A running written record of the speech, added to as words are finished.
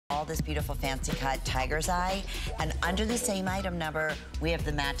all this beautiful fancy cut tiger's eye. And under the same item number, we have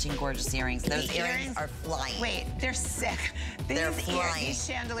the matching gorgeous earrings. Those earrings are flying. Wait, they're sick. They're flying. These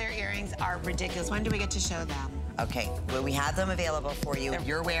chandelier earrings are ridiculous. When do we get to show them? Okay, well, we have them available for you.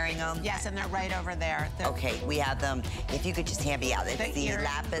 You're wearing them? Yes, and they're right over there. Okay, we have them. If you could just hand me out. It's the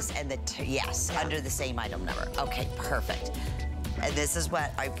lapis and the, under the same item number. Okay, perfect. And this is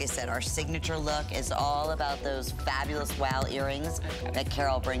what, like I said, our signature look is all about those fabulous wow earrings that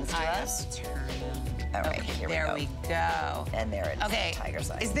Carol brings to us. All right, here we go. And there it is. Okay,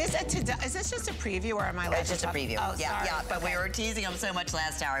 tiger's eye. Is this just a preview, or am I like? It's just a preview. Oh, yeah, yeah. But we were teasing them so much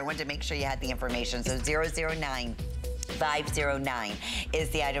last hour. I wanted to make sure you had the information. So 009509 is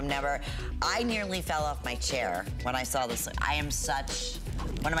the item number. I nearly fell off my chair when I saw this. I am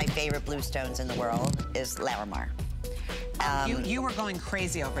one of my favorite blue stones in the world is Larimar. You were going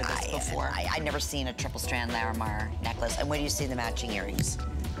crazy over this before. I'd never seen a triple strand Larimar necklace. And when do you see the matching earrings?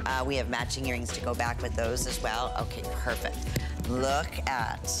 We have matching earrings to go back with those as well. Okay, perfect. Look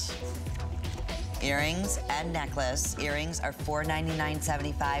at earrings and necklace. Earrings are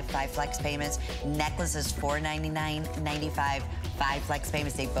 $499.75, 5 flex payments. Necklace is $499.95, 5 flex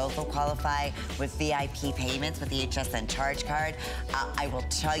payments. They both will qualify with VIP payments with the HSN charge card. I will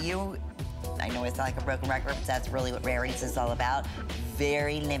tell you, I know it's not like a broken record, but that's really what Rarities is all about.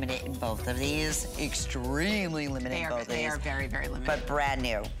 Very limited in both of these. Extremely limited in both of these. They are very, very limited. But brand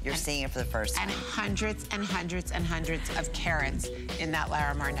new. You're seeing it for the first time. And hundreds and hundreds and hundreds of carats in that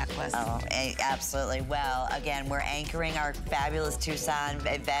Larimar necklace. Oh, absolutely. Well, again, we're anchoring our fabulous Tucson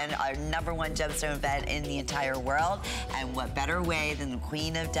event, our #1 gemstone event in the entire world. And what better way than the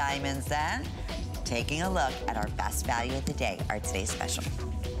Queen of Diamonds than taking a look at our best value of the day, our today's special.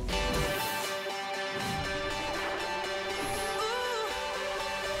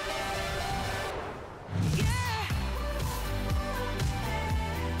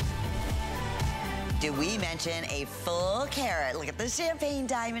 Did we mention a full carat? Look at the champagne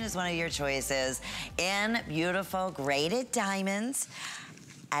diamond is one of your choices. In beautiful graded diamonds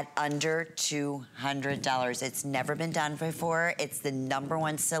at under $200. It's never been done before. It's the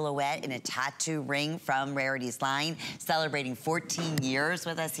 #1 silhouette in a tattoo ring from Rarities line, celebrating 14 years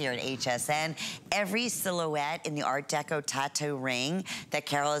with us here at HSN. Every silhouette in the Art Deco tattoo ring that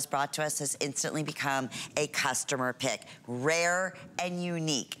Carol has brought to us has instantly become a customer pick. Rare and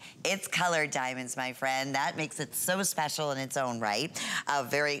unique. It's colored diamonds, my friend. That makes it so special in its own right.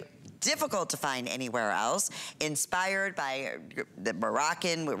 Very difficult to find anywhere else. Inspired by the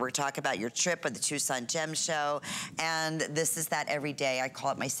Moroccan, we're talking about your trip with the Tucson Gem Show. And this is that every day, I call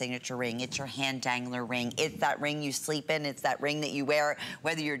it my signature ring. It's your hand dangler ring. It's that ring you sleep in. It's that ring that you wear,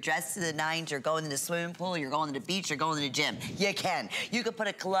 whether you're dressed to the nines, you're going to the swimming pool, you're going to the beach, you're going to the gym. You can. You could put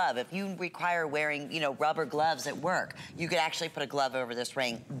a glove. If you require wearing, rubber gloves at work, you could actually put a glove over this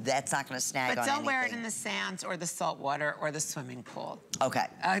ring. That's not gonna snag on anything. But don't wear it in the sands or the salt water or the swimming pool. Okay.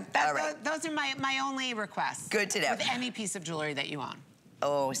 All right. Those are my only requests. Good to know. With any piece of jewelry that you own.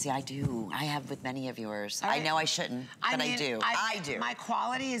 Oh, see, I do. I have with many of yours. I know I shouldn't, but I do. I do. My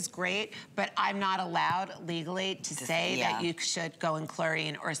quality is great, but I'm not allowed legally to say that you should go in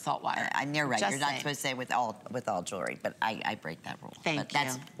chlorine or salt water. And you're right. You're not supposed to say with all jewelry, but I break that rule. Thank you.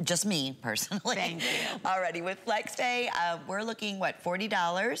 That's just me, personally. Thank you. Alrighty, with Flex Day, we're looking, what,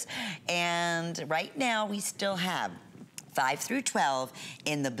 $40? And right now, we still have 5 through 12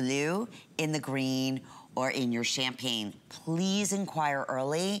 in the blue, in the green, or in your champagne. Please inquire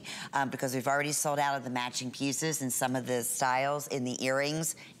early because we've already sold out of the matching pieces and some of the styles in the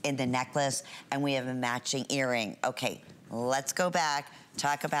earrings, in the necklace, and we have a matching earring. Okay, let's go back,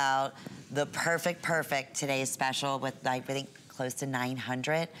 talk about the perfect today's special with, I think, close to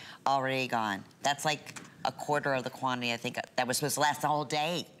 900 already gone. That's like a quarter of the quantity, I think, that was supposed to last the whole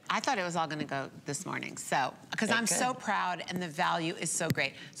day. I thought it was all gonna go this morning, so, because I'm so proud and the value is so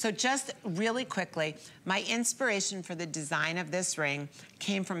great. So just really quickly, my inspiration for the design of this ring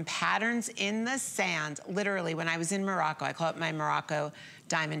came from patterns in the sand, literally when I was in Morocco. I call it my Morocco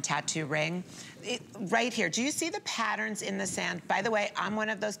diamond tattoo ring. Right here, do you see the patterns in the sand? By the way, I'm one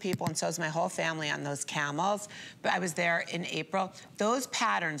of those people, and so is my whole family on those camels, but I was there in April. Those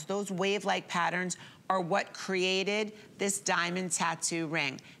patterns, those wave-like patterns, are what created this diamond tattoo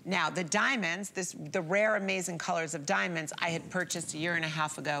ring. Now, the diamonds, the rare, amazing colors of diamonds, I had purchased 1.5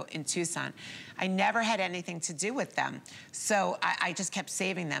 years ago in Tucson. I never had anything to do with them. So I just kept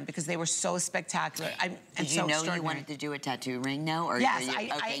saving them because they were so spectacular and so extraordinary. Did you know you wanted to do a tattoo ring, no? Or yes,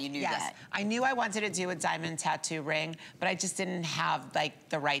 you knew that. I knew I wanted to do a diamond tattoo ring, but I just didn't have like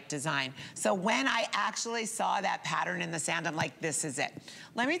the right design. So when I actually saw that pattern in the sand, I'm like, this is it.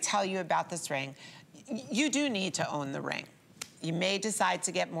 Let me tell you about this ring. You do need to own the ring. You may decide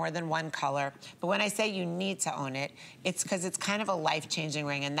to get more than one color, but when I say you need to own it, it's because it's kind of a life-changing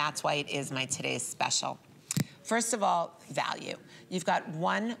ring, and that's why it is my today's special. First of all, value. You've got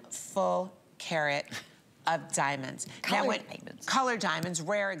 1 full carat of diamonds. Color diamonds,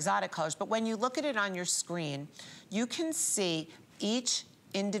 rare, exotic colors. But when you look at it on your screen, you can see each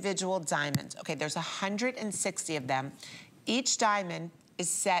individual diamond. Okay, there's 160 of them. Each diamond is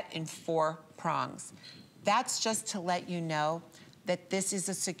set in 4 prongs. That's just to let you know that this is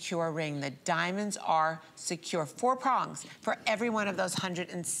a secure ring. The diamonds are secure. 4 prongs for every one of those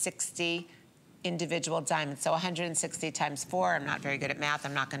 160 individual diamonds. So 160 times 4, I'm not very good at math,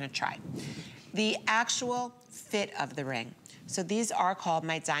 I'm not gonna try. The actual fit of the ring. So these are called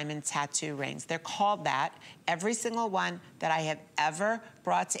my diamond tattoo rings. They're called that. Every single one that I have ever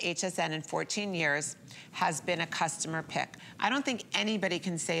brought to HSN in 14 years has been a customer pick. I don't think anybody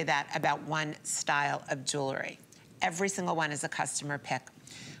can say that about one style of jewelry. Every single one is a customer pick.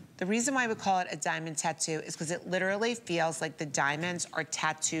 The reason why we call it a diamond tattoo is because it literally feels like the diamonds are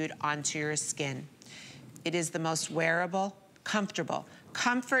tattooed onto your skin. It is the most wearable, comfortable.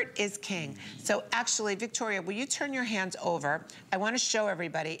 Comfort is king. So actually, Victoria, will you turn your hands over? I want to show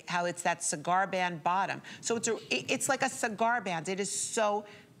everybody how it's that cigar band bottom. So it's like a cigar band. It is so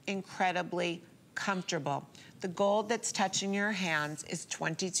incredibly comfortable. The gold that's touching your hands is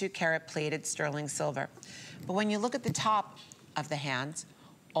 22 karat plated sterling silver. But when you look at the top of the hands,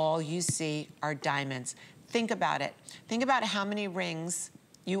 all you see are diamonds. Think about it. Think about how many rings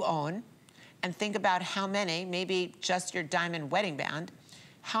you own, and think about how many, maybe just your diamond wedding band,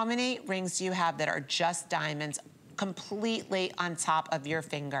 how many rings do you have that are just diamonds completely on top of your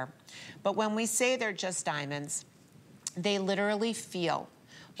finger? But when we say they're just diamonds, they literally feel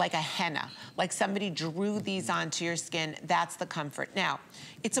like a henna, like somebody drew these onto your skin. That's the comfort. Now,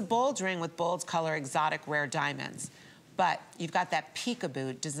 it's a bold ring with bold color, exotic, rare diamonds, but you've got that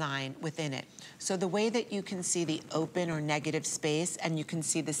peekaboo design within it. So the way that you can see the open or negative space and you can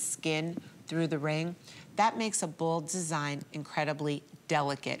see the skin through the ring, that makes a bold design incredibly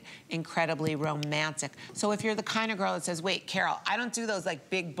delicate, incredibly romantic. So if you're the kind of girl that says, wait, Carol, I don't do those like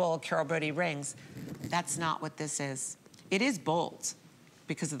big, bold Carol Brodie rings, that's not what this is. It is bold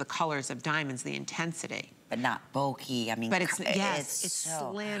because of the colors of diamonds, the intensity. But not bulky. I mean, but it's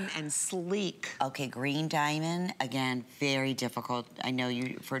so slim and sleek. Okay, green diamond, again, very difficult. I know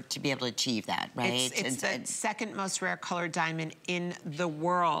to be able to achieve that, right? It's the second most rare colored diamond in the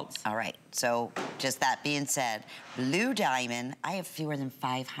world. All right, so just that being said, blue diamond, I have fewer than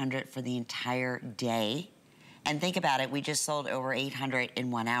 500 for the entire day. And think about it, we just sold over 800 in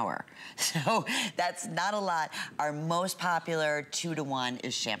 1 hour. So that's not a lot. Our most popular 2-to-1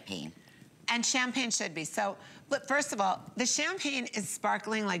 is champagne. And champagne should be. So, look, first of all, the champagne is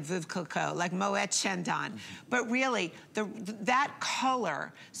sparkling like Veuve Clicquot, like Moet Chandon. But really, that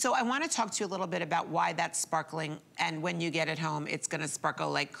color, so I want to talk to you a little bit about why that's sparkling, and when you get it home, it's going to sparkle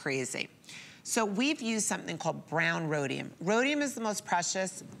like crazy. So we've used something called brown rhodium. Rhodium is the most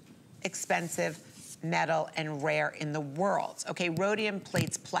precious, expensive metal and rare in the world. Okay, rhodium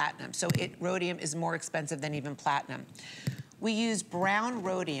plates platinum, so rhodium is more expensive than even platinum. We use brown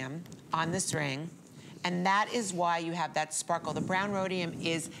rhodium on this ring, and that is why you have that sparkle. The brown rhodium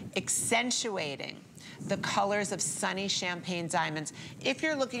is accentuating the colors of sunny champagne diamonds. If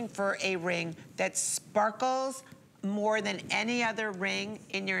you're looking for a ring that sparkles more than any other ring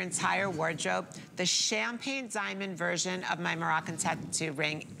in your entire wardrobe, the champagne diamond version of my Moroccan tattoo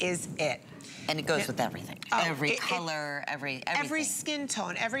ring is it. And it goes with everything. Oh, every color, everything. Every skin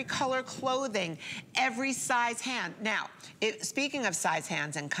tone, every color clothing, every size hand. Now, speaking of size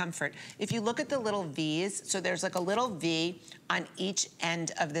hands and comfort, if you look at the little V's, so there's like a little V on each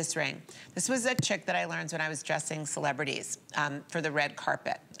end of this ring. This was a trick that I learned when I was dressing celebrities for the red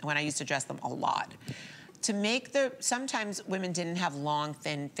carpet, when I used to dress them a lot. To make sometimes women didn't have long,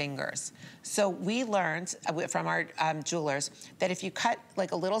 thin fingers. So we learned from our jewelers that if you cut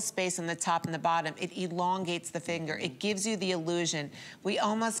like a little space on the top and the bottom, it elongates the finger. It gives you the illusion. We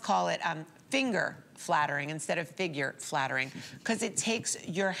almost call it finger flattering instead of figure flattering, because it takes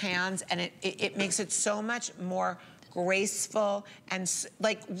your hands and it makes it so much more graceful and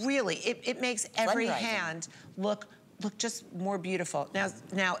like really, it makes every hand look just more beautiful.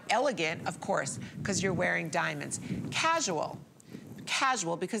 Now elegant, of course, because you're wearing diamonds. Casual,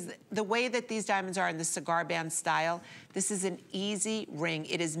 because the way that these diamonds are in the cigar band style, this is an easy ring.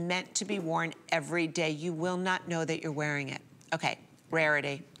 It is meant to be worn every day. You will not know that you're wearing it. Okay,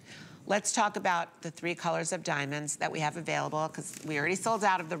 rarity. Let's talk about the 3 colors of diamonds that we have available, because we already sold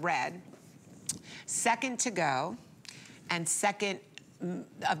out of the red. Second to go, and second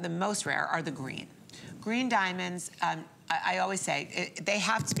of the most rare are the green. Green diamonds, I always say, they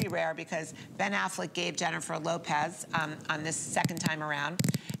have to be rare because Ben Affleck gave Jennifer Lopez, on this second time around,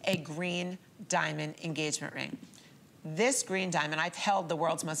 a green diamond engagement ring. This green diamond, I've held the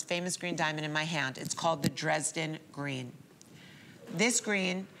world's most famous green diamond in my hand. It's called the Dresden Green. This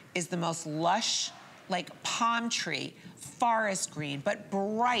green is the most lush, like palm tree, forest green, but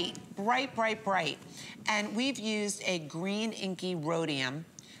bright, bright, bright, bright. And we've used a green inky rhodium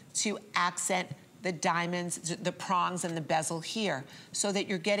to accent the diamonds, the prongs and the bezel here, so that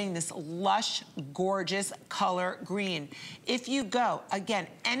you're getting this lush, gorgeous color green. If you go, again,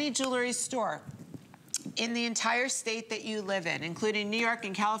 any jewelry store in the entire state that you live in, including New York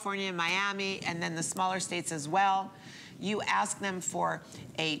and California and Miami, and then the smaller states as well, you ask them for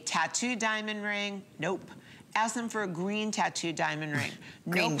a tattoo diamond ring, nope. Ask them for a green tattoo diamond ring.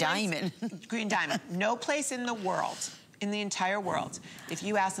 Green diamond. Green diamond. No place in the world, in the entire world, if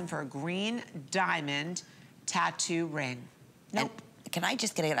you ask them for a green diamond tattoo ring. Nope. And can I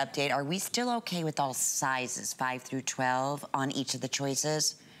just get an update? Are we still okay with all sizes, 5 through 12, on each of the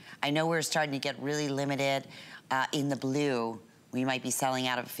choices? I know we're starting to get really limited in the blue. We might be selling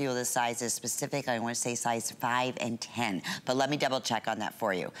out of a few of the sizes. Specifically, I want to say size 5 and 10. But let me double check on that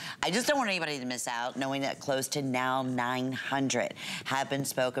for you. I just don't want anybody to miss out, knowing that close to now 900 have been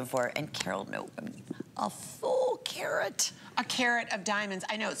spoken for. And Carol, no, I mean, a full carat. A carat of diamonds,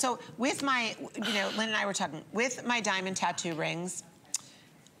 I know. So with my, you know, Lynn and I were talking, with my diamond tattoo rings,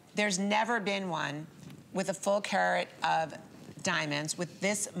 there's never been one with a full carat of diamonds with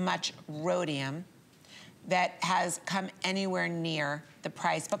this much rhodium that has come anywhere near the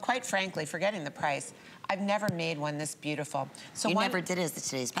price. But quite frankly, forgetting the price, I've never made one this beautiful. So you never did as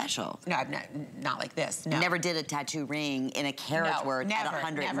today's special. No, I've not like this, no. You never did a tattoo ring in a carat's worth at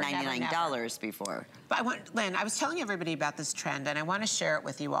 $199 before. But Lynn, I was telling everybody about this trend, and I want to share it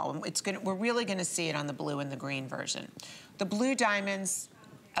with you all. We're really going to see it on the blue and the green version. The blue diamonds,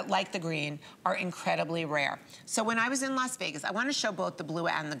 like the green, are incredibly rare. So when I was in Las Vegas, I want to show both the blue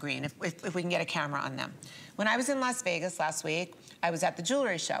and the green, if we can get a camera on them. When I was in Las Vegas last week, I was at the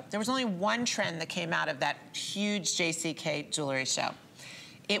jewelry show. There was only one trend that came out of that huge JCK jewelry show.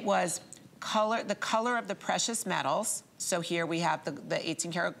 It was the color of the precious metals. So here we have the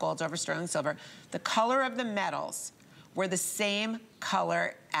 18 karat golds over sterling silver. The color of the metals were the same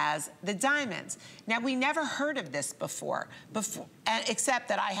color as the diamonds. Now, we never heard of this before, except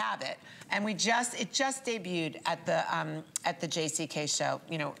that I have it. And it just debuted at the JCK show,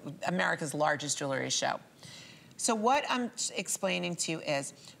 you know, America's largest jewelry show. So what I'm explaining to you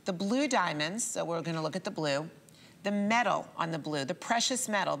is the blue diamonds, so we're gonna look at the blue, the metal on the blue, the precious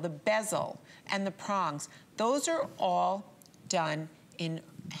metal, the bezel, and the prongs, those are all done in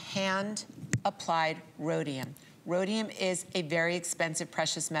hand-applied rhodium. Rhodium is a very expensive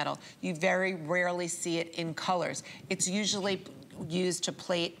precious metal. You very rarely see it in colors. It's usually used to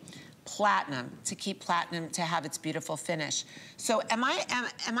plate platinum, to keep platinum to have its beautiful finish. So am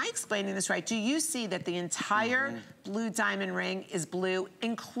I explaining this right? Do you see that the entire blue diamond ring is blue,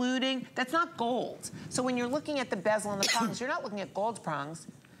 including, that's not gold. So when you're looking at the bezel and the prongs, you're not looking at gold prongs.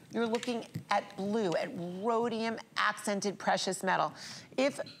 You're looking at blue, at rhodium accented precious metal.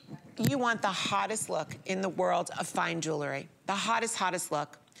 If you want the hottest look in the world of fine jewelry, the hottest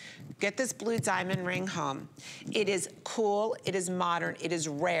look, get this blue diamond ring home. It is cool, it is modern, it is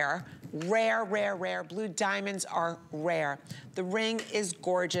rare. Rare, rare, rare. Blue diamonds are rare. The ring is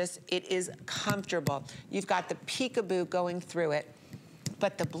gorgeous, it is comfortable. You've got the peekaboo going through it.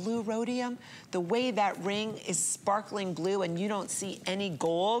 But the blue rhodium, the way that ring is sparkling blue and you don't see any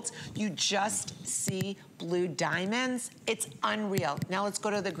gold, you just see blue diamonds, it's unreal. Now let's go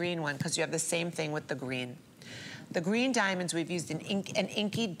to the green one, because you have the same thing with the green. The green diamonds, we've used an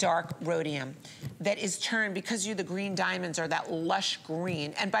inky dark rhodium that is turned, because the green diamonds are that lush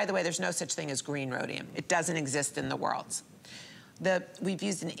green. And by the way, there's no such thing as green rhodium. It doesn't exist in the world. We've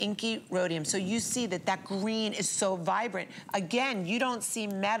used an inky rhodium, so you see that green is so vibrant. Again, you don't see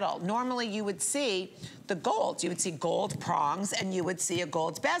metal. Normally you would see the gold. You would see gold prongs and you would see a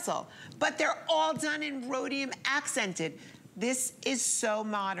gold bezel. But they're all done in rhodium accented. This is so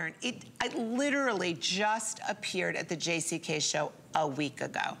modern. It literally just appeared at the JCK show a week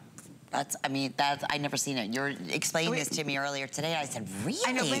ago. I've never seen it. You're explaining this to me earlier today. I said, really?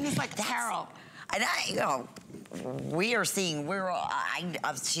 I know, Lynn is like, Carol. And we are seeing,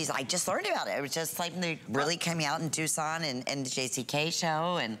 I just learned about it. It was just like they really coming out in Tucson and the JCK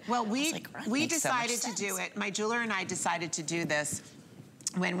show. And well, we decided to do it. My jeweler and I decided to do this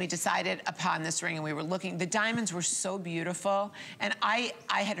when we decided upon this ring and we were looking, the diamonds were so beautiful. And I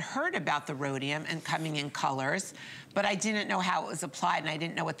had heard about the rhodium and coming in colors, but I didn't know how it was applied and I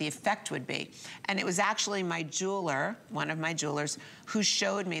didn't know what the effect would be. And it was actually my jeweler, one of my jewelers, who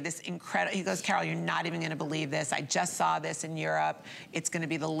showed me this incredible, he goes, Carol, you're not even gonna believe this. I just saw this in Europe. It's gonna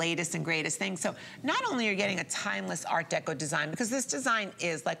be the latest and greatest thing. So not only are you getting a timeless Art Deco design, because this design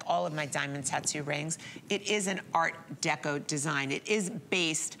is, like all of my diamond tattoo rings, it is an Art Deco design. It is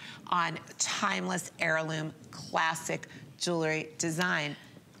based on timeless heirloom classic jewelry design.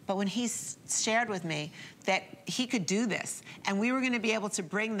 But when he shared with me that he could do this and we were gonna be able to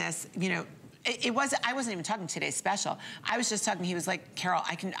bring this, you know, I wasn't even talking today's special. I was just talking, he was like, Carol,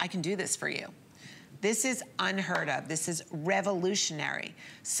 I can do this for you. This is unheard of. This is revolutionary.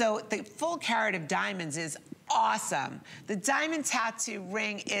 So the full carat of diamonds is awesome. The diamond tattoo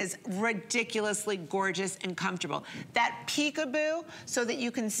ring is ridiculously gorgeous and comfortable. That peekaboo, so that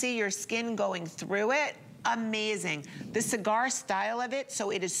you can see your skin going through it, amazing. The cigar style of it, so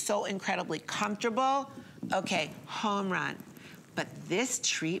it is so incredibly comfortable. Okay, home run. But this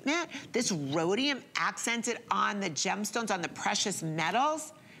treatment, this rhodium accented on the gemstones, on the precious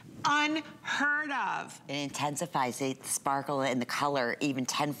metals, unheard of. It intensifies the sparkle and the color even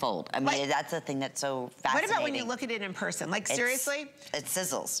tenfold. I mean, that's the thing that's so fascinating. What about when you look at it in person? Like, seriously? It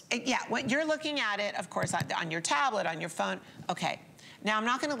sizzles. Yeah, when you're looking at it, of course, on your tablet, on your phone. Okay, now I'm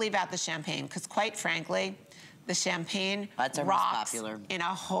not gonna leave out the champagne, because quite frankly, the champagne rocks in a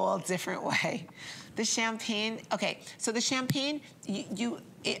whole different way. The champagne, okay, so the champagne,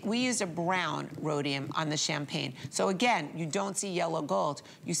 we used a brown rhodium on the champagne. So again, you don't see yellow gold,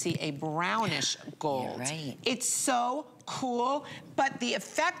 you see a brownish gold. You're right. It's so cool, but the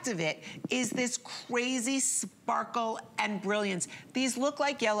effect of it is this crazy sparkle and brilliance. These look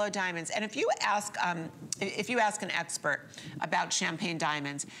like yellow diamonds, and if you ask an expert about champagne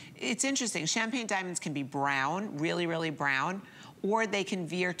diamonds, it's interesting. Champagne diamonds can be brown, really, really brown, or they can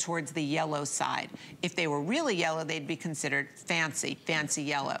veer towards the yellow side. If they were really yellow, they'd be considered fancy, fancy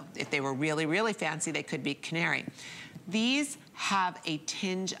yellow. If they were really, really fancy, they could be canary. These have a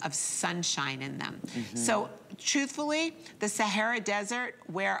tinge of sunshine in them. So truthfully, the Sahara Desert,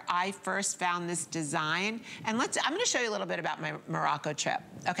 where I first found this design, and I'm gonna show you a little bit about my Morocco trip.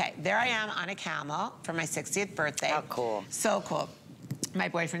 Okay, there I am on a camel for my 60th birthday. How cool. So cool. My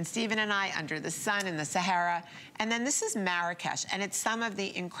boyfriend Steven and I under the sun in the Sahara. And then this is Marrakesh, and it's some of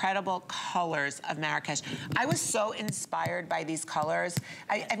the incredible colors of Marrakesh. I was so inspired by these colors.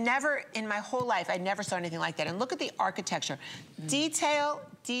 I've never, in my whole life, I never saw anything like that. And look at the architecture. Detail,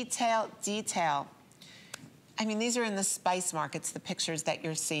 detail, detail. I mean, these are in the spice markets, the pictures that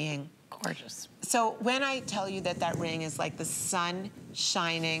you're seeing. Gorgeous. So when I tell you that that ring is like the sun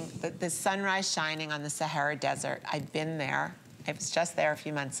shining, the sunrise shining on the Sahara Desert, I've been there. I was just there a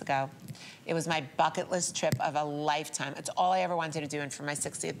few months ago. It was my bucket list trip of a lifetime. It's all I ever wanted to do, and for my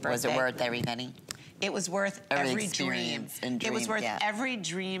 60th birthday. Was it worth every penny? It was worth every dream. It was worth every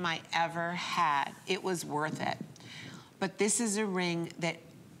dream I ever had. It was worth it. But this is a ring that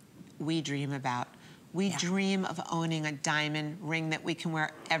we dream about. We dream of owning a diamond ring that we can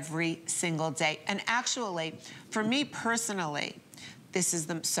wear every single day. And actually, for me personally, this is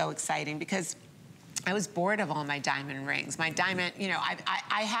so exciting because I was bored of all my diamond rings. My diamond, you know,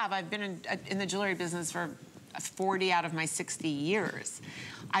 I've been in the jewelry business for 40 out of my 60 years.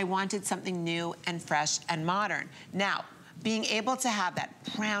 I wanted something new and fresh and modern. Now, being able to have that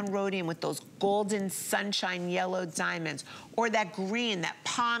brown rhodium with those golden sunshine yellow diamonds, or that green, that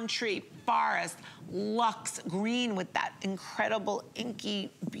palm tree, forest, luxe green with that incredible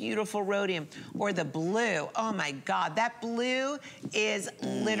inky, beautiful rhodium, or the blue. Oh my God, that blue is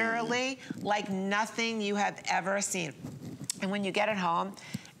literally like nothing you have ever seen. And when you get it home,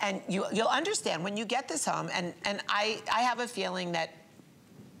 and you'll understand when you get this home, and I have a feeling that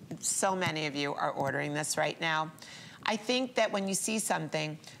so many of you are ordering this right now. I think that when you see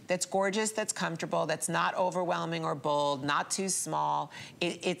something that's gorgeous, that's comfortable, that's not overwhelming or bold, not too small,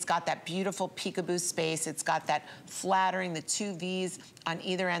 it's got that beautiful peekaboo space, it's got that flattering, the two V's on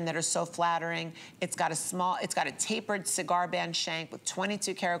either end that are so flattering, it's got a tapered cigar band shank with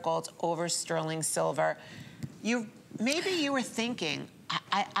 22 karat gold over sterling silver. Maybe you were thinking,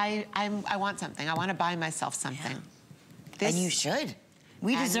 I want something, I want to buy myself something. Yeah. And you should.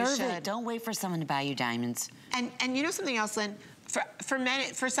 We deserve it. Don't wait for someone to buy you diamonds. And you know something else, Lynn?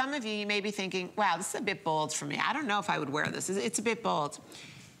 For some of you, you may be thinking, wow, this is a bit bold for me. I don't know if I would wear this. It's a bit bold.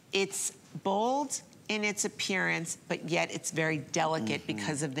 It's bold in its appearance, but yet it's very delicate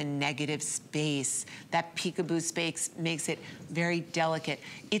because of the negative space. That peekaboo space makes it very delicate.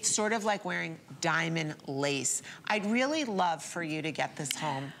 It's sort of like wearing diamond lace. I'd really love for you to get this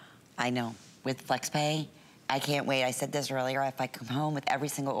home. I know, with FlexPay, I can't wait. I said this earlier, if I come home with every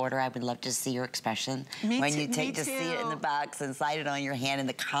single order, I would love to see your expression. When you take to see it in the box and slide it on your hand and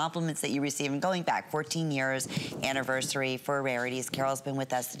the compliments that you receive. And going back 14 years anniversary for Rarities. Carol's been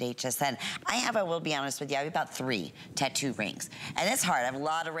with us at HSN. I will be honest with you, I have about 3 tattoo rings. And it's hard, I have a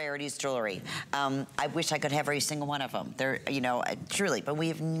lot of Rarities jewelry. I wish I could have every single one of them. They're, you know, truly, but we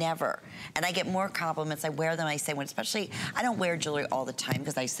have never. And I get more compliments, I wear them, I say, when especially, I don't wear jewelry all the time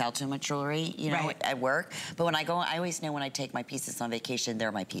because I sell too much jewelry, you know, at work. But when I go, I always know when I take my pieces on vacation,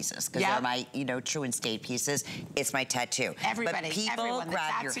 they're my pieces. Because they're my, you know, true and stayed pieces. It's my tattoo. Everybody, but people everyone,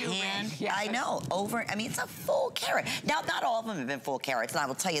 grab your hand. Yes. I know, I mean, it's a full carat. Now, not all of them have been full carats, and I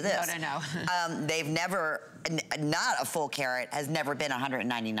will tell you this. No. They've never, not a full carat has never been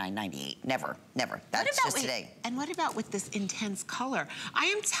 $199.98. Never, never. That's just today. And what about with this intense color? I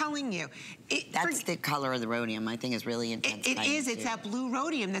am telling you. That's the color of the rhodium. I think is really intense. It is. It's that blue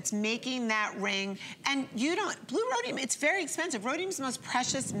rhodium that's making that ring. And you don't, blue rhodium, it's very expensive. Rhodium's the most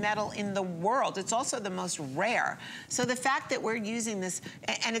precious metal in the world. It's also the most rare. So the fact that we're using this,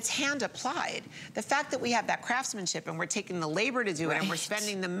 and it's hand applied, the fact that we have that craftsmanship and we're taking the labor to do it and we're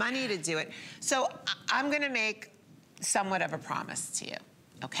spending the money to do it. So I'm gonna make somewhat of a promise to you.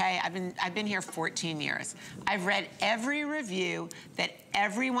 Okay, I've been here 14 years. I've read every review that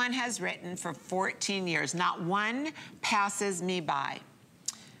everyone has written for 14 years. Not one passes me by.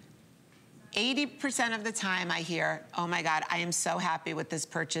 80% of the time I hear, oh my God, I am so happy with this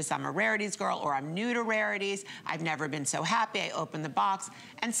purchase. I'm a Rarities girl, or I'm new to Rarities. I've never been so happy. I opened the box.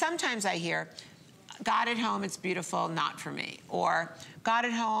 And sometimes I hear, got it home, it's beautiful, not for me. Or got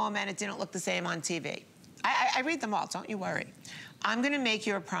it home and it didn't look the same on TV. I read them all, don't you worry. I'm gonna make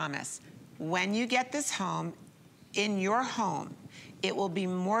you a promise. When you get this home, in your home, it will be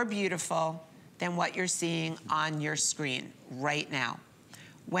more beautiful than what you're seeing on your screen right now.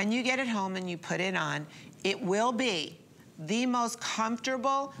 When you get it home and you put it on, it will be the most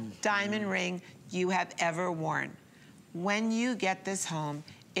comfortable diamond ring you have ever worn. When you get this home,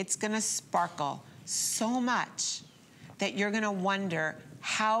 it's gonna sparkle so much that you're gonna wonder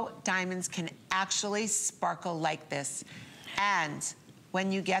how diamonds can actually sparkle like this. And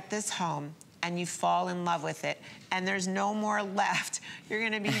when you get this home and you fall in love with it and there's no more left, you're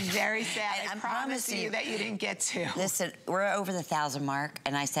gonna be very sad. I promise you that you didn't get to. Listen, we're over the 1,000 mark,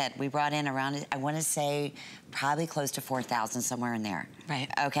 and I said we brought in around, I wanna say probably close to 4,000, somewhere in there. Right.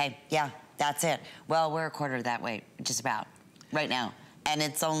 Okay, yeah, that's it. Well, we're a quarter that way, just about, right now. And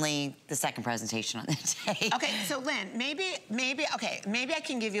it's only the second presentation on the day. Okay, so Lynn, maybe I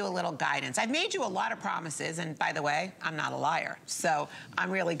can give you a little guidance. I've made you a lot of promises, and by the way, I'm not a liar, so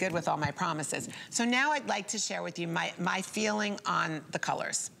I'm really good with all my promises. So now I'd like to share with you my feeling on the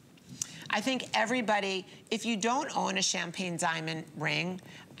colors. I think everybody, if you don't own a champagne diamond ring,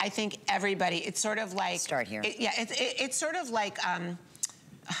 I think everybody, it's sort of like— Start here. It's sort of like,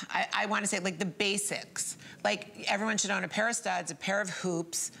 I want to say like the basics. Like everyone should own a pair of studs, a pair of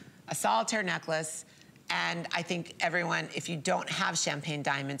hoops, a solitaire necklace, and I think everyone, if you don't have champagne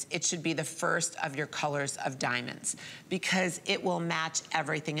diamonds, it should be the first of your colors of diamonds because it will match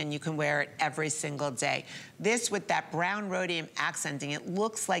everything and you can wear it every single day. This with that brown rhodium accenting, it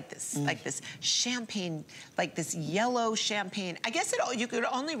looks like this, like this champagne, like this yellow champagne. I guess you could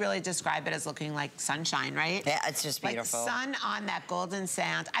only really describe it as looking like sunshine, right? Yeah, it's just beautiful. Like sun on that golden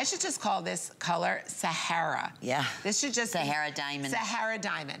sand. I should just call this color Sahara. Yeah. This should just Sahara diamond. Sahara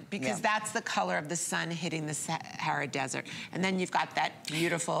diamond, because that's the color of the sun hitting the Sahara Desert. And then you've got that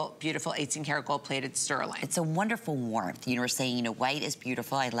beautiful, beautiful 18-karat gold-plated sterling. It's a wonderful warmth. You were saying, you know, white is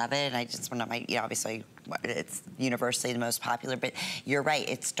beautiful. I love it. And I just want to, you know, obviously, it's universally the most popular, but you're right,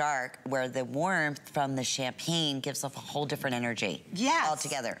 it's dark, where the warmth from the champagne gives off a whole different energy. Yes.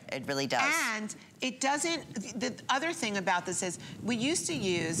 Altogether, it really does. And it doesn't, the other thing about this is, we used to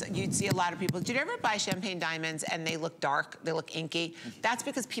use, you'd see a lot of people, did you ever buy champagne diamonds and they look dark, they look inky? That's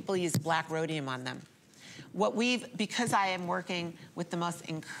because people use black rhodium on them. Because I am working with the most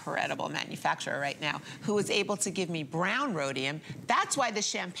incredible manufacturer right now, who is able to give me brown rhodium, that's why the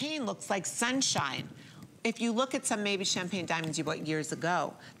champagne looks like sunshine. If you look at some maybe champagne diamonds you bought years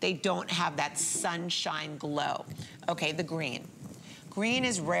ago, they don't have that sunshine glow. Okay, the green. Green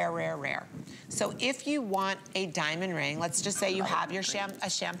is rare, rare, rare. So if you want a diamond ring, let's just say you have your a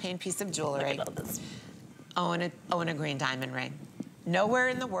champagne piece of jewelry, own a green diamond ring. Nowhere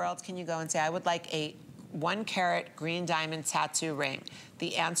in the world can you go and say, I would like a 1 carat green diamond tattoo ring?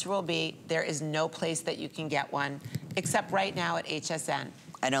 The answer will be there is no place that you can get one except right now at HSN.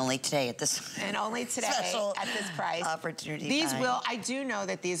 And only today at this and only today at this price. Opportunity. These will, I do know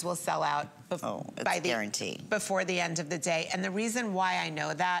that these will sell out before the end of the day. And the reason why I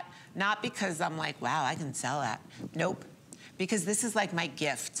know that, not because I'm like, wow, I can sell that. Nope. Because this is like my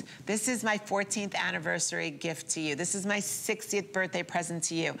gift. This is my 14th anniversary gift to you. This is my 60th birthday present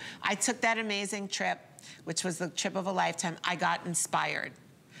to you. I took that amazing trip, which was the trip of a lifetime. I got inspired.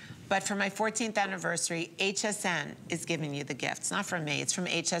 But for my 14th anniversary, HSN is giving you the gift. It's not from me, it's from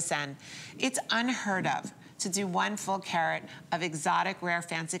HSN. It's unheard of to do 1 full carat of exotic, rare,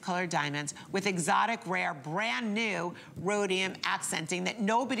 fancy colored diamonds with exotic, rare, brand new rhodium accenting that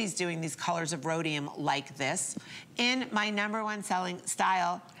nobody's doing these colors of rhodium like this. In my #1 selling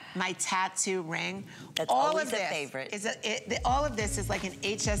style, my tattoo ring. That's always a favorite. All of this is like an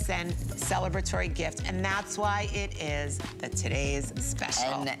HSN celebratory gift, and that's why it is the Today's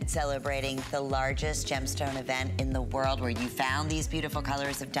Special. And celebrating the largest gemstone event in the world, where you found these beautiful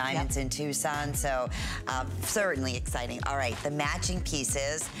colors of diamonds in Tucson. So certainly exciting. All right, the matching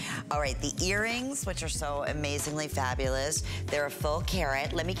pieces. All right, the earrings, which are so amazingly fabulous. They're a full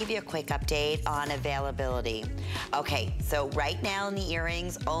carat. Let me give you a quick update on availability. Okay, so right now in the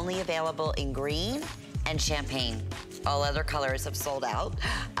earrings, only available in green and champagne. All other colors have sold out.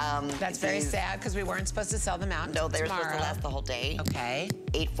 That's very sad because we weren't supposed to sell them out. No, they were supposed to last the whole day. Okay.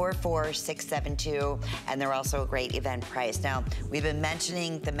 844-672, and they're also a great event price. Now, we've been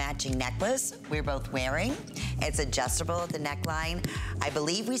mentioning the matching necklace we're both wearing. It's adjustable at the neckline. I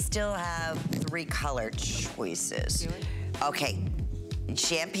believe we still have 3 color choices. Okay,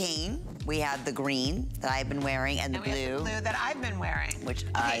 champagne. We have the green that I've been wearing and the blue. We have the blue that I've been wearing. Which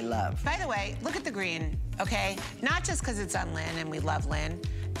I love. By the way, look at the green, okay? Not just because it's on Lynn and we love Lynn.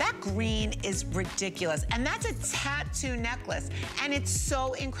 That green is ridiculous. And that's a tattoo necklace. And it's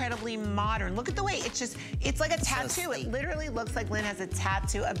so incredibly modern. Look at the way it's like a tattoo. So it literally looks like Lynn has a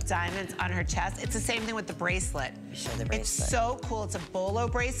tattoo of diamonds on her chest. It's the same thing with the bracelet. Show the bracelet. It's so cool. It's a bolo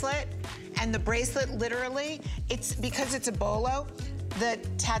bracelet. And the bracelet literally, it's because it's a bolo, the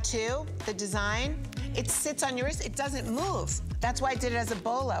tattoo, the design, it sits on your wrist, it doesn't move. That's why I did it as a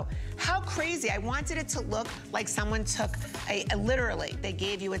bolo. How crazy. I wanted it to look like someone took literally, they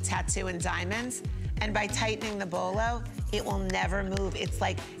gave you a tattoo in diamonds, and by tightening the bolo, it will never move. It's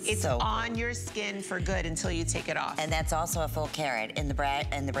like, it's so on your skin for good until you take it off. And that's also a full carat in the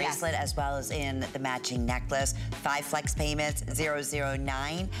bracelet, as well as in the matching necklace. 5 flex payments,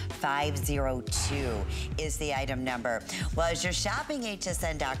 009502 is the item number. Well, as you're shopping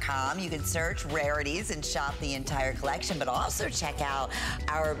HSN.com, you can search Rarities and shop the entire collection, but also check out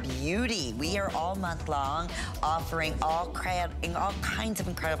our beauty. We are all month long offering all kinds of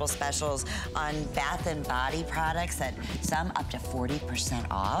incredible specials on bath and body products, that some up to 40%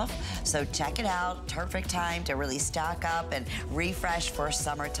 off. So check it out. Perfect time to really stock up and refresh for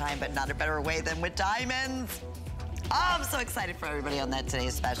summertime, but not a better way than with diamonds. Oh, I'm so excited for everybody on that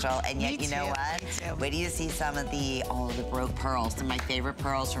Today's Special. And yet, you know what? Wait till you see some of the broke pearls. Some of my favorite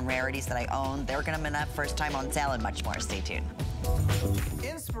pearls from Rarities that I own. They're gonna be up first time on sale and much more. Stay tuned.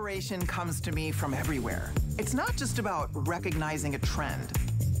 Inspiration comes to me from everywhere. It's not just about recognizing a trend,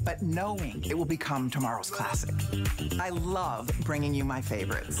 but knowing it will become tomorrow's classic. I love bringing you my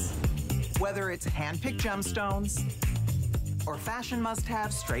favorites. Whether it's hand-picked gemstones or fashion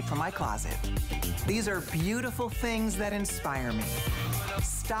must-haves straight from my closet, these are beautiful things that inspire me.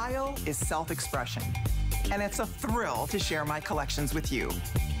 Style is self-expression, and it's a thrill to share my collections with you.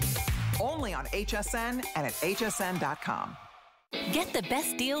 Only on HSN and at hsn.com. Get the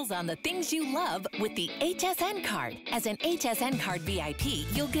best deals on the things you love with the HSN card. As an HSN card VIP,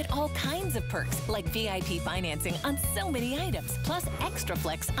 you'll get all kinds of perks, like VIP financing on so many items, plus extra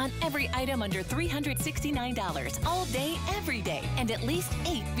flex on every item under $369 all day, every day, and at least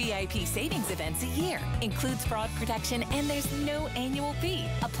 8 VIP savings events a year. Includes fraud protection, and there's no annual fee.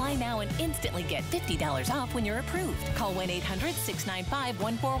 Apply now and instantly get $50 off when you're approved. Call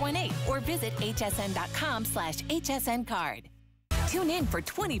 1-800-695-1418 or visit hsn.com/HSN card. Tune in for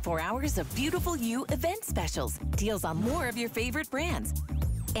 24 hours of Beautiful You event specials, deals on more of your favorite brands.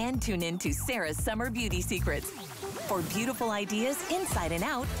 And tune in to Sarah's Summer Beauty Secrets. For beautiful ideas inside and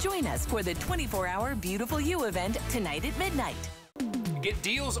out, join us for the 24-hour Beautiful You event tonight at midnight. Get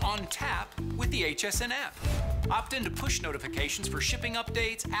deals on tap with the HSN app. Opt in to push notifications for shipping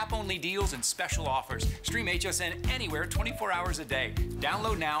updates, app-only deals, and special offers. Stream HSN anywhere 24 hours a day.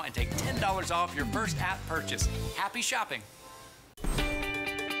 Download now and take $10 off your first app purchase. Happy shopping.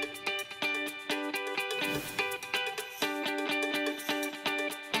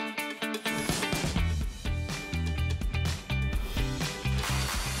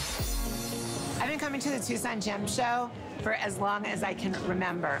 coming to the Tucson Gem Show for as long as I can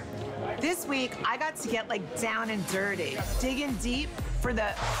remember. This week, I got to get like down and dirty, digging deep for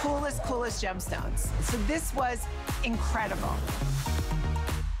the coolest gemstones. So this was incredible.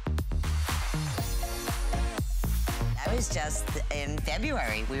 That was just in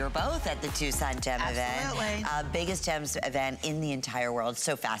February. We were both at the Tucson Gem Absolutely. event. Biggest gems event in the entire world.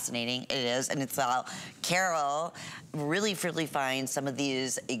 So fascinating it is. And it's all, Carol really finds some of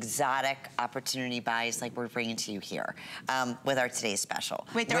these exotic opportunity buys like we're bringing to you here with our today's special.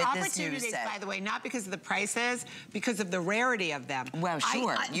 Wait, they're opportunities, by the way, not because of the prices, because of the rarity of them. Well,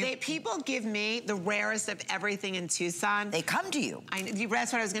 sure. People give me the rarest of everything in Tucson. They come to you.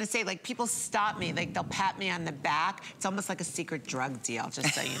 That's what I was going to say. Like, people stop me. Like, they'll pat me on the back. It's almost like a secret drug deal,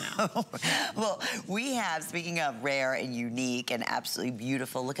 just so you know. Well, we have, speaking of rare and unique and absolutely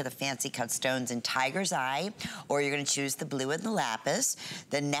beautiful, look at the fancy cut stones in Tiger's Eye, or you're going to choose the blue and the lapis.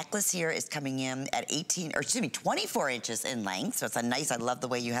 The necklace here is coming in at 24 inches in length, so it's a nice, I love the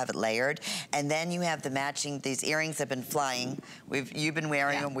way you have it layered. And then you have the matching, these earrings have been flying. You've been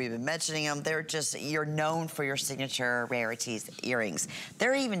wearing them, we've been mentioning them. They're just, you're known for your signature Rarities earrings.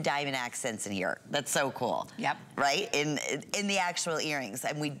 There are even diamond accents in here. That's so cool. Yep. Right? In the actual earrings.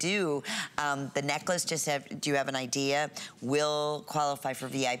 And we do, the necklace, do you have an idea? Will qualify for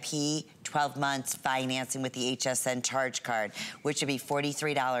VIP, 12 months financing with the HSN charge card, which would be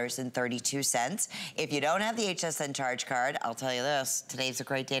 $43.32. If you don't have the HSN charge card, I'll tell you this, today's a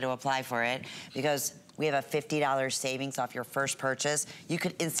great day to apply for it because we have a $50 savings off your first purchase. You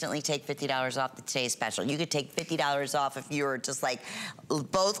could instantly take $50 off the today's special. You could take $50 off if you were just like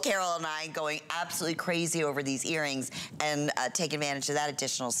both Carol and I going absolutely crazy over these earrings and take advantage of that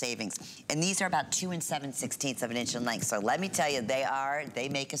additional savings. And these are about 2 7/16 of an inch in length. So let me tell you, they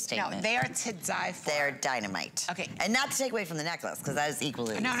make a statement. No, they are to die for. They're dynamite. Okay. And not to take away from the necklace, because that is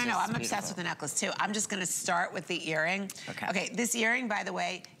equally No, I'm obsessed with the necklace too. I'm just gonna start with the earring. Okay, this earring, by the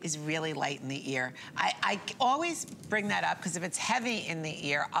way, is really light in the ear. I always bring that up because if it's heavy in the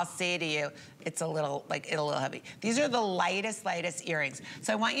ear, I'll say to you, it's a little heavy. These are the lightest earrings.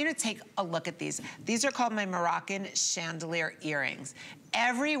 So I want you to take a look at these. These are called my Moroccan chandelier earrings.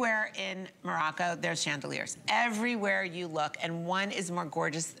 Everywhere in Morocco, there's chandeliers. Everywhere you look, and one is more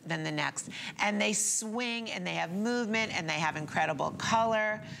gorgeous than the next. And they swing, and they have movement, and they have incredible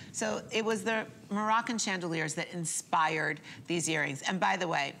color. So it was the Moroccan chandeliers that inspired these earrings. And by the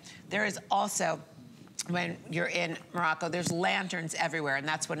way, there is also, when you're in Morocco, there's lanterns everywhere, and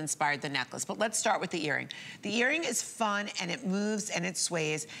that's what inspired the necklace. But let's start with the earring. The earring is fun, and it moves, and it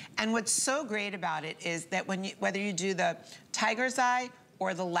sways. And what's so great about it is that whether you do the Tiger's Eye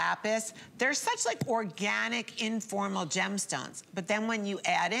or the lapis, they're such like organic, informal gemstones. But then when you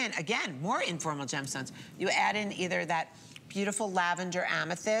add in, again, more informal gemstones, you add in either that beautiful lavender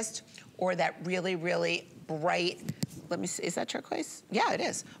amethyst or that really bright, let me see, is that turquoise? Yeah, it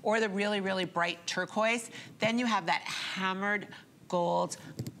is. Or the really bright turquoise. Then you have that hammered gold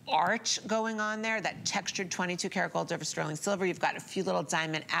arch going on there, that textured 22 karat gold over sterling silver. You've got a few little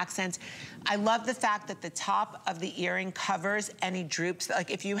diamond accents. I love the fact that the top of the earring covers any droops.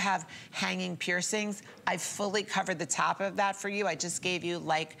 Like if you have hanging piercings, I fully covered the top of that for you. I just gave you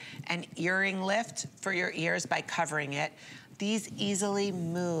like an earring lift for your ears by covering it. These easily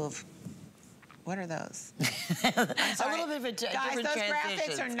move. What are those? A little bit of a Guys, those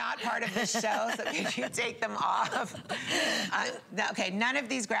graphics are not part of the show, so could you take them off? Okay, none of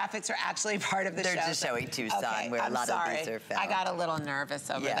these graphics are actually part of the show. They're just showing Tucson, where a lot of these are found. I got a little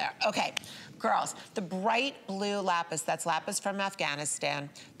nervous over there. Okay, girls, the bright blue lapis, that's lapis from Afghanistan.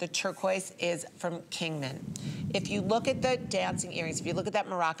 The turquoise is from Kingman. If you look at the dancing earrings, if you look at that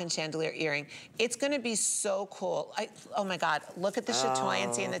Moroccan chandelier earring, it's gonna be so cool. Oh my God, look at the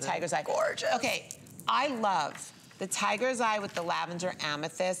chatoyancy in the Tiger's Eye. Gorgeous. Okay, I love the Tiger's Eye with the lavender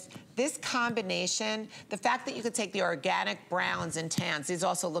amethyst. This combination, the fact that you could take the organic browns and tans, these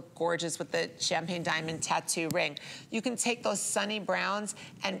also look gorgeous with the champagne diamond tattoo ring. You can take those sunny browns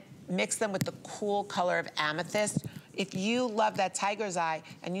and mix them with the cool color of amethyst. If you love that Tiger's Eye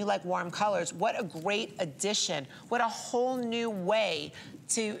and you like warm colors, what a great addition. What a whole new way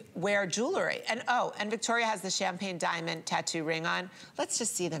to wear jewelry. And oh, and Victoria has the champagne diamond tattoo ring on. Let's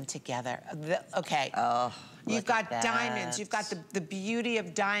just see them together. Okay. Oh, you've got diamonds. You've got the beauty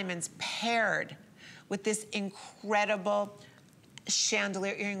of diamonds paired with this incredible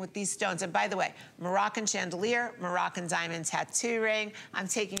chandelier earring with these stones. And by the way, Moroccan chandelier, Moroccan diamond tattoo ring. I'm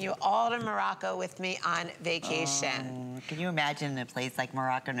taking you all to Morocco with me on vacation. Oh, can you imagine a place like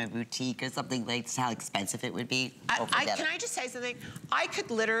Morocco in a boutique or something like how expensive it would be? Can I just say something? I could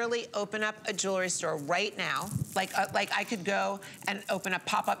literally open up a jewelry store right now. Like I could go and open a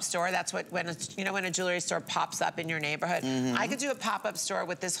pop-up store. That's what when a jewelry store pops up in your neighborhood. I could do a pop-up store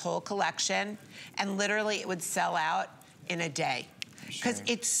with this whole collection, and literally it would sell out in a day. Because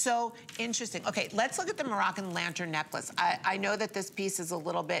it's so interesting. Okay, let's look at the Moroccan lantern necklace. I know that this piece is a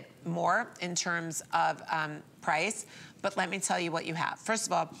little bit more in terms of price, but let me tell you what you have. First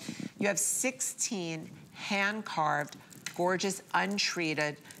of all, you have 16 hand-carved, gorgeous,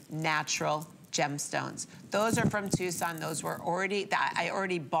 untreated, natural gemstones. Those are from Tucson. Those were I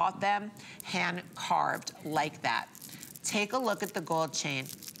already bought them hand-carved like that. Take a look at the gold chain.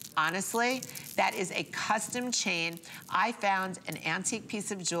 Honestly, that is a custom chain. I found an antique piece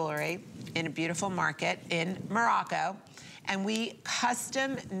of jewelry in a beautiful market in Morocco, and we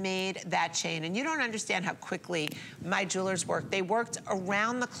custom made that chain. And you don't understand how quickly my jewelers worked. They worked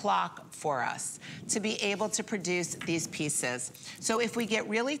around the clock for us to be able to produce these pieces. So if we get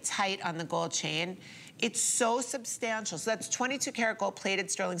really tight on the gold chain, it's so substantial. So that's 22 karat gold plated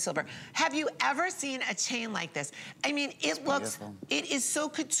sterling silver. Have you ever seen a chain like this? I mean, it is so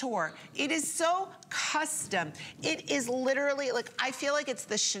couture. It is so custom. It is literally, like, I feel like it's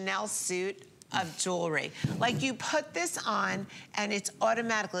the Chanel suit of jewelry. Like, you put this on and it's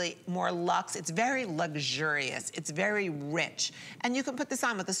automatically more luxe. It's very luxurious. It's very rich. And you can put this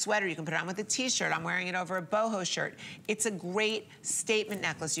on with a sweater. You can put it on with a t-shirt. I'm wearing it over a boho shirt. It's a great statement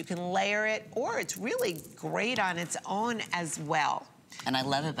necklace. You can layer it, or it's really great on its own as well. And I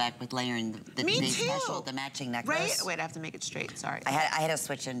love it back with layering the matching necklace. Right? Wait, I have to make it straight, sorry. I had to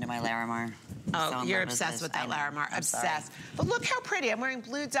switch into my Larimar. Oh, you're obsessed with that Larimar, obsessed. But look how pretty, I'm wearing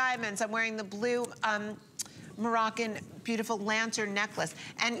blue diamonds, I'm wearing the blue Moroccan beautiful lantern necklace.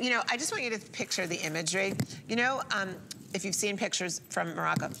 And you know, I just want you to picture the imagery. You know, if you've seen pictures from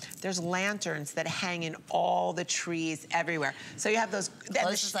Morocco, there's lanterns that hang in all the trees everywhere. So you have those. The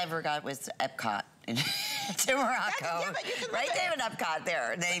closest I ever got was Epcot to Morocco. But you can they have an Epcot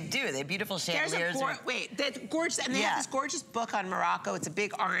there. They do. They have beautiful chandeliers. That's gorgeous. And they have this gorgeous book on Morocco. It's a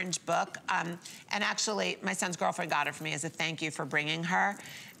big orange book. And actually, my son's girlfriend got it for me as a thank you for bringing her.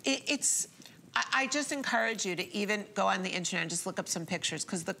 I just encourage you to even go on the internet and just look up some pictures,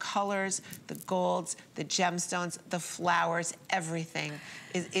 because the colors, the golds, the gemstones, the flowers, everything,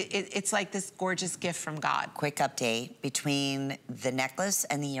 it's like this gorgeous gift from God. Quick update, between the necklace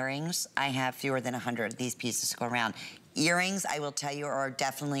and the earrings, I have fewer than 100 of these pieces to go around. Earrings, I will tell you, are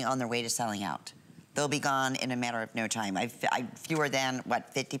definitely on their way to selling out. They'll be gone in a matter of no time. I've fewer than,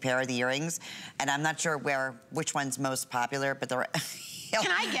 what, 50 pair of the earrings, and I'm not sure which one's most popular, but they're Can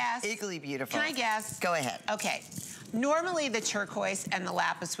I guess? Equally beautiful. Can I guess? Go ahead. Okay. Normally the turquoise and the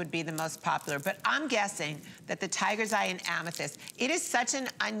lapis would be the most popular, but I'm guessing that the tiger's eye and amethyst, it is such an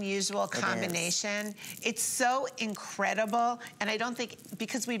unusual combination. It's so incredible, and I don't think,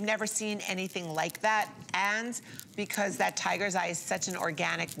 because we've never seen anything like that, and because that tiger's eye is such an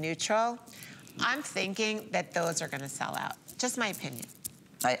organic neutral, I'm thinking that those are gonna sell out. Just my opinion.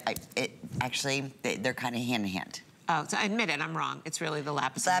 Actually, they're kind of hand in hand. Oh, so admit it, I'm wrong. It's really the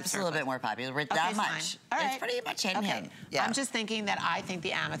lapis. Lapis is a little bit more popular, but not much. All right. It's pretty much hand in hand. Yeah. I'm just thinking that I think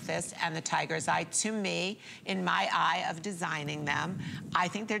the amethyst and the tiger's eye, to me, in my eye of designing them, I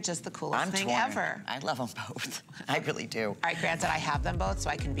think they're just the coolest thing ever. I love them both. I really do. All right, granted, I have them both, so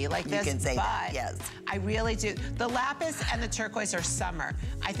I can be like this. You can say that, yes. I really do. The lapis and the turquoise are summer.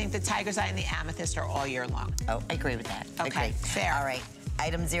 I think the tiger's eye and the amethyst are all year long. Oh, I agree with that. Okay, fair. All right.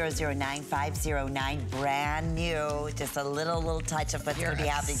 Item 009509, brand new. Just a little touch of what's going to be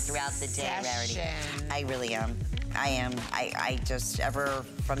happening throughout the day, Rarity. I really am. I just, ever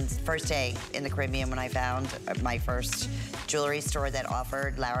from the first day in the Caribbean when I found my first jewelry store that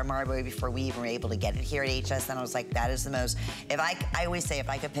offered Larimar before we even were able to get it here at HSN, I was like, that is the most, I always say, if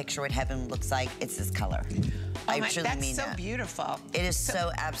I could picture what heaven looks like, it's this color. I truly mean that. That's so beautiful. It is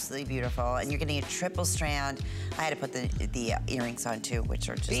so absolutely beautiful, and you're getting a triple strand. I had to put the earrings on too, which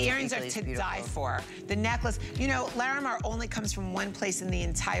are just the earrings are to die for. The necklace, you know, Larimar only comes from one place in the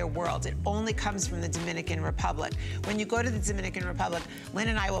entire world. It only comes from the Dominican Republic. When you go to the Dominican Republic, Lynn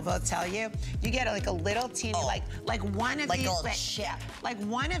and I will both tell you, you get like a little teeny, like one of these, like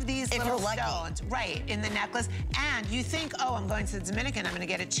one of these little stones, right, in the necklace, and you think, oh, I'm going to the Dominican, I'm going to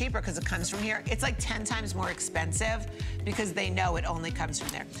get it cheaper because it comes from here. It's like 10 times more expensive because they know it only comes from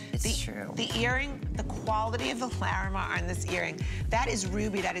there. It's true. The earring, the quality of the Larimar on this earring, that is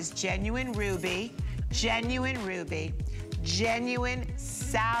ruby. That is genuine ruby. Genuine ruby. genuine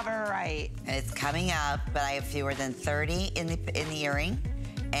Savarite. And it's coming up, but I have fewer than 30 in the earring,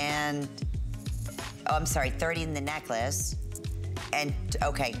 and oh, I'm sorry, 30 in the necklace, and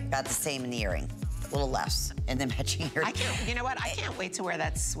okay, about the same in the earring. A little less in the matching earring. I can't, you know what? I can't wait to wear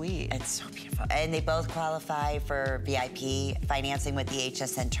that suite. It's so beautiful. And they both qualify for VIP financing with the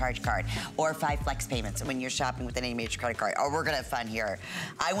HSN charge card or 5 flex payments when you're shopping with any major credit card. Oh, we're gonna have fun here.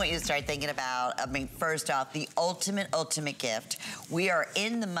 I want you to start thinking about, first off, the ultimate gift. We are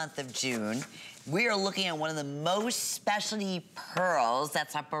in the month of June. We are looking at one of the most specialty pearls.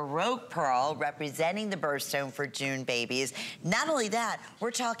 That's a Baroque pearl representing the birthstone for June babies. Not only that, we're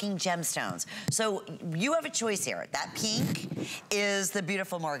talking gemstones. So you have a choice here. That pink is the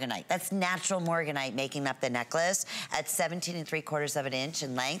beautiful morganite. That's natural morganite making up the necklace at 17 3/4 of an inch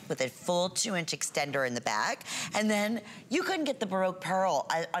in length with a full 2-inch extender in the back. And then you couldn't get the Baroque pearl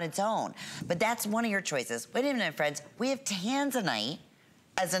on its own, but that's one of your choices. Wait a minute, friends. We have tanzanite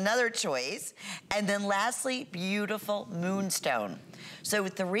as another choice. And then lastly, beautiful moonstone. So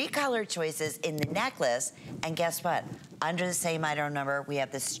with 3 color choices in the necklace, and guess what? Under the same item number, we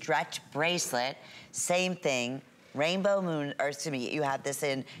have the stretch bracelet, same thing, rainbow moon, or excuse me, you have this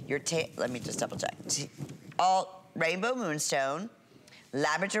in your, let me just double check. All rainbow moonstone,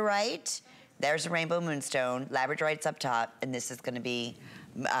 labradorite, there's a rainbow moonstone, labradorite's up top, and this is gonna be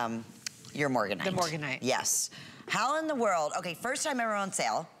your morganite. The morganite. Yes. How in the world, okay, first time ever on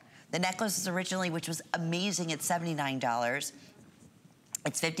sale. The necklace is originally, which was amazing, at $79.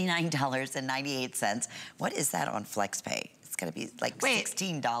 It's $59.98. What is that on FlexPay? It's gonna be like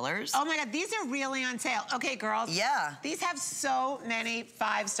 $16. Oh my God, these are really on sale. Okay, girls. Yeah. These have so many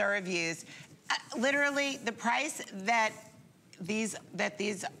 5-star reviews. Literally, the price that these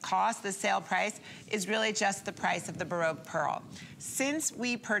cost, the sale price, is really just the price of the Baroque pearl. Since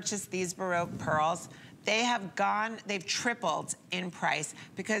we purchased these Baroque pearls, they've tripled in price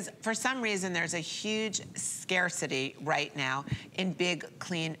because for some reason there's a huge scarcity right now in big,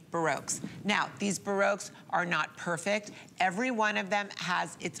 clean Baroques. Now, these Baroques are not perfect. Every one of them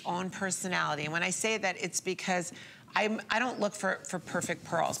has its own personality. And when I say that, it's because I don't look for perfect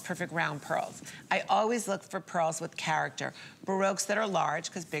pearls, perfect round pearls. I always look for pearls with character. Baroques that are large,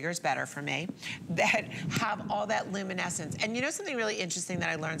 because bigger is better for me, that have all that luminescence. And you know something really interesting that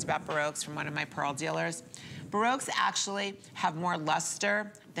I learned about Baroques from one of my pearl dealers? Baroques actually have more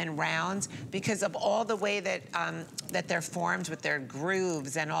luster than rounds because of all the way that that they're formed with their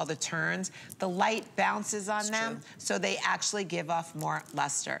grooves and all the turns. The light bounces on them, so they actually give off more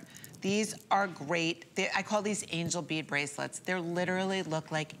luster. These are great. I call these angel bead bracelets. They literally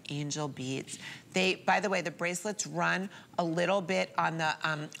look like angel beads. By the way, the bracelets run a little bit on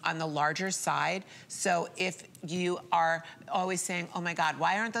the larger side. So if you are always saying, oh my God,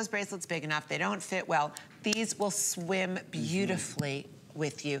 why aren't those bracelets big enough? They don't fit well. These will swim beautifully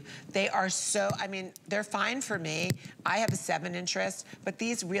with you. They are so, I mean, they're fine for me. I have a 7-inch wrist, but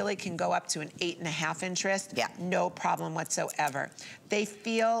these really can go up to an 8.5-inch wrist. Yeah. No problem whatsoever. They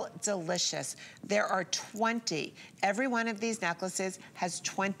feel delicious. There are 20. Every one of these necklaces has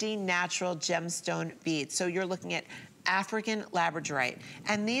 20 natural gemstone beads. So you're looking at African labradorite.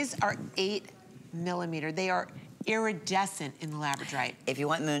 And these are 8mm. They are iridescent in the labradorite. If you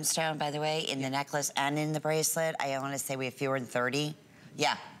want moonstone, by the way, in the necklace and in the bracelet, I want to say we have fewer than 30.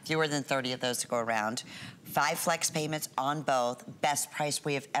 Yeah, fewer than 30 of those to go around. 5 flex payments on both. Best price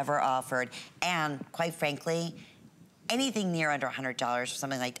we have ever offered. And quite frankly, anything near under $100 or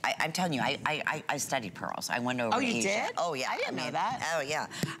something like, I'm telling you, I studied pearls. I went over to you Asia. Did? Oh yeah. I didn't know that. Oh yeah.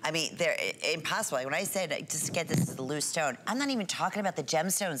 I mean, they're impossible. When I said just to get this as a loose stone, I'm not even talking about the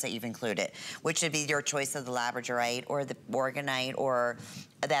gemstones that you've included, which would be your choice of the labradorite or the morganite or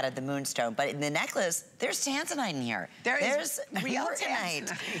that of the moonstone. But in the necklace, there's tanzanite in here. There's real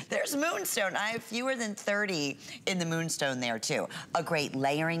morganite. There's moonstone. I have fewer than 30 in the moonstone there too. A great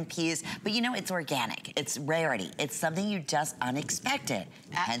layering piece, but you know, it's organic. It's rarity. It's something you just unexpected.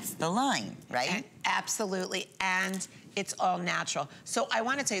 Hence the line, right? Absolutely, and it's all natural. So I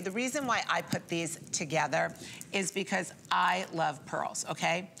want to tell you, the reason why I put these together is because I love pearls,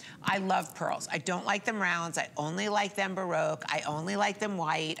 okay? I love pearls. I don't like them rounds. I only like them Baroque. I only like them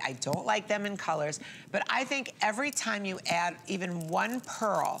white. I don't like them in colors. But I think every time you add even one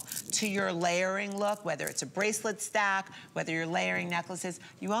pearl to your layering look, whether it's a bracelet stack, whether you're layering necklaces,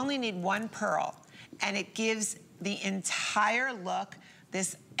 you only need one pearl. And it gives the entire look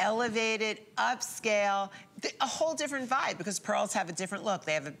this elevated, upscale, a whole different vibe because pearls have a different look.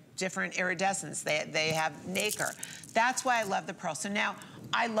 They have a different iridescence. They have nacre. That's why I love the pearl. So now,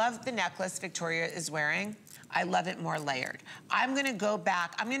 I love the necklace Victoria is wearing. I love it more layered. I'm gonna go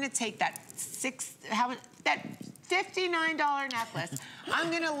back. I'm gonna take that $59 necklace.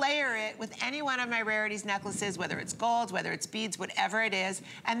 I'm gonna layer it with any one of my Rarities necklaces, whether it's gold, whether it's beads, whatever it is,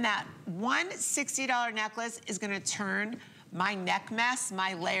 and that one $60 necklace is gonna turn my neck mess,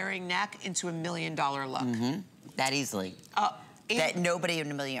 my layering neck, into $1 million look. That easily. That nobody in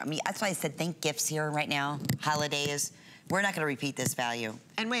a million, I mean, that's why I said think gifts here right now, holidays. We're not gonna repeat this value.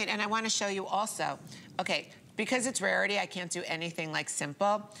 And wait, and I wanna show you also, okay, because it's Rarity, I can't do anything like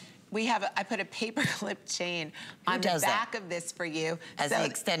simple. I put a paper clip chain on the back of this for you. As an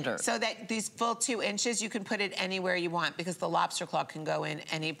extender. So that these full 2 inches, you can put it anywhere you want because the lobster claw can go in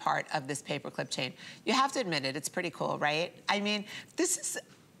any part of this paper clip chain. You have to admit it, it's pretty cool, right? I mean, this is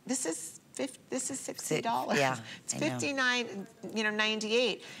 $60. Yeah, it's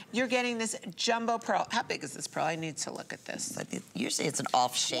 $59.98. You're getting this jumbo pearl. How big is this pearl? I need to look at this. Usually it's an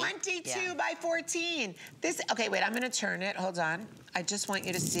off shape. 22 by 14. Okay, wait, I'm gonna turn it. Hold on. I just want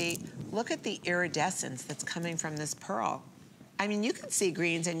you to see. Look at the iridescence that's coming from this pearl. I mean, you can see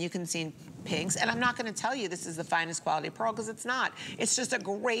greens and you can see pinks, and I'm not gonna tell you this is the finest quality pearl because it's not. It's just a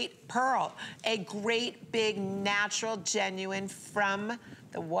great pearl. A great, big, natural, genuine, from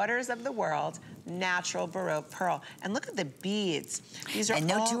the waters of the world, natural Baroque pearl. And look at the beads. These are and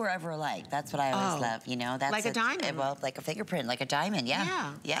no two are ever alike. That's what I always love, you know? That's like a diamond. Well, like a fingerprint, like a diamond,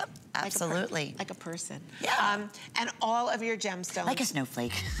 yeah. Yep, absolutely. Like a person. Yeah. And all of your gemstones. Like a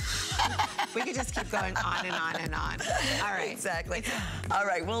snowflake. We could just keep going on and on and on. All right. Exactly. All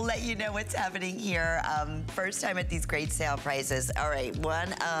right, we'll let you know what's happening here. First time at these great sale prices. All right,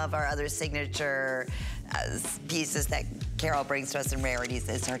 one of our other signature pieces that Carol brings to us in Rarities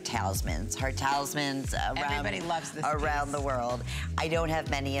is her talismans. Her talismans Everybody loves this around piece. the world. I don't have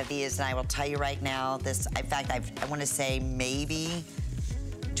many of these, and I will tell you right now, this, in fact, I want to say maybe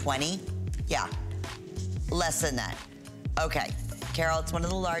 20. Yeah, less than that. Okay. Carol, it's one of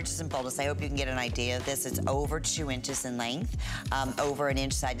the largest and boldest. I hope you can get an idea of this. It's over 2 inches in length, over an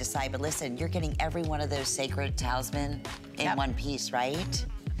inch side to side. But listen, you're getting every one of those sacred talisman in one piece, right?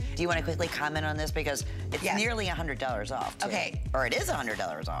 Do you want to quickly comment on this? Because it's nearly $100 off, too. Okay. Or it is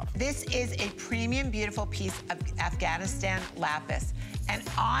 $100 off. This is a premium, beautiful piece of Afghanistan lapis. And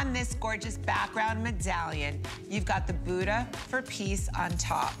on this gorgeous background medallion, you've got the Buddha for peace on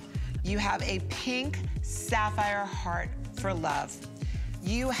top. You have a pink sapphire heart for love.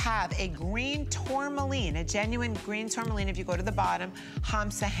 You have a green tourmaline, a genuine green tourmaline. If you go to the bottom,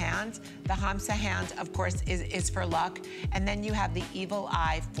 Hamsa hand. The Hamsa hand, of course, is for luck. And then you have the evil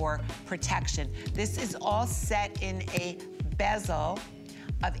eye for protection. This is all set in a bezel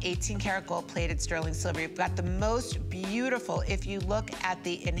of 18 karat gold plated sterling silver. You've got the most beautiful, if you look at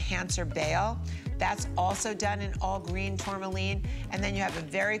the enhancer bail, that's also done in all green tourmaline. And then you have a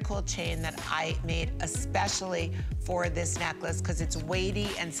very cool chain that I made especially for this necklace because it's weighty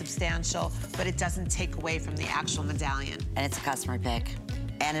and substantial, but it doesn't take away from the actual medallion. And it's a customer pick.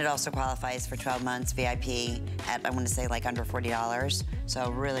 And it also qualifies for 12 months VIP at, I want to say, like under $40. So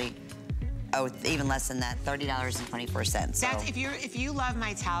really, oh, even less than that, $30.24. So. That's if you love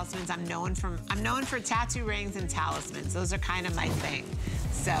my talismans, I'm known for tattoo rings and talismans. Those are kind of my thing.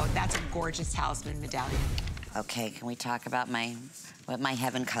 So that's a gorgeous talisman medallion. Okay, can we talk about what my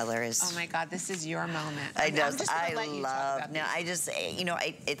heaven color is? Oh my God, this is your moment. I just, you know,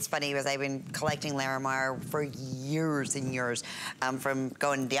 it's funny because I've been collecting Larimar for years and years from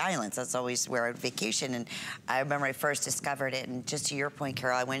going to the islands. That's always where I vacation. And I remember I first discovered it. And just to your point,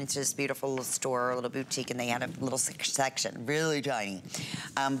 Carol, I went into this beautiful little store, a little boutique, and they had a little section, really tiny.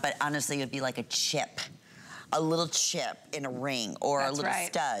 But honestly, it would be like a chip. A little chip in a ring or a little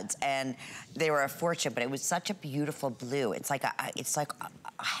studs, and they were a fortune. But it was such a beautiful blue. It's like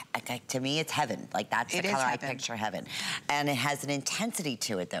to me, it's heaven. Like that's the color I picture heaven, and it has an intensity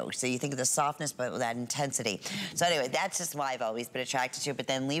to it though. So you think of the softness, but with that intensity. So anyway, that's just why I've always been attracted to it. But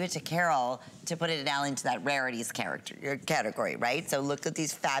then leave it to Carol to put it now into that Rarities category, right? So look at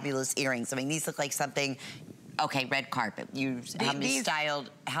these fabulous earrings. I mean, these look like something. Okay, red carpet.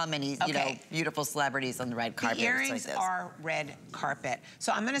 How many you know, beautiful celebrities on the red carpet? The earrings are red carpet.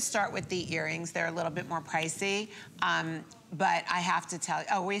 So I'm gonna start with the earrings. They're a little bit more pricey, but I have to tell you,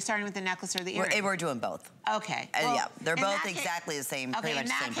 oh, were you starting with the necklace or the earrings? We're doing both. Okay. Well, yeah, they're both exactly the same, pretty much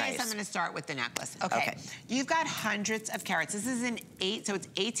the same price. Okay, in that case, I'm gonna start with the necklace. Okay. You've got hundreds of carats. This is so it's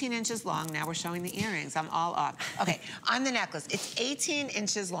 18 inches long. Now we're showing the earrings. I'm all off. Okay, on the necklace, it's 18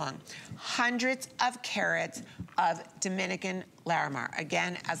 inches long. Hundreds of carats of Dominican Larimar.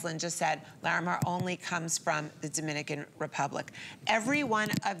 Again, as Lynn just said, Larimar only comes from the Dominican Republic. Every one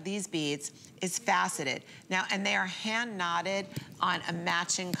of these beads is faceted. Now, and they are hand knotted on a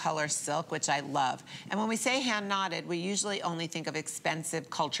matching color silk, which I love. And when we say hand knotted, we usually only think of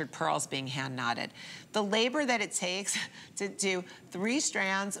expensive cultured pearls being hand knotted. The labor that it takes to do 3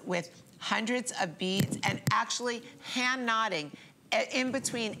 strands with hundreds of beads and actually hand knotting in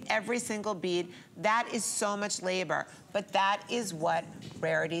between every single bead, that is so much labor, but that is what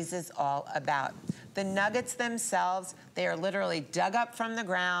Rarities is all about. The nuggets themselves, they are literally dug up from the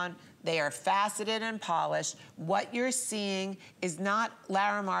ground, they are faceted and polished. What you're seeing is not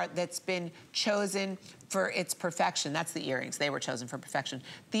Larimar that's been chosen for its perfection. That's the earrings, they were chosen for perfection.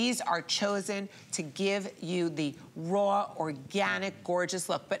 These are chosen to give you the raw, organic, gorgeous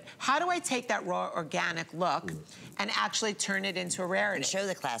look. But how do I take that raw, organic look and actually turn it into a rarity? Show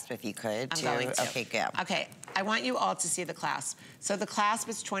the clasp if you could. I'm going to. Okay, go. Okay, I want you all to see the clasp. So the clasp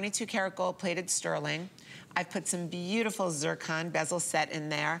is 22 karat gold plated sterling. I've put some beautiful zircon bezel set in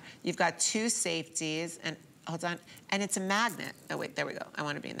there. You've got 2 safeties, and hold on, and it's a magnet. Oh wait, there we go, I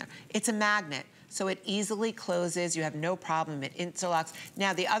want to be in there. It's a magnet, so it easily closes, you have no problem, it interlocks.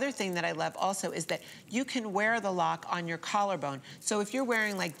 Now the other thing that I love also is that you can wear the lock on your collarbone. So if you're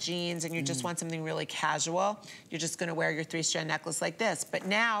wearing like jeans and you just want something really casual, you're just gonna wear your 3-strand necklace like this. But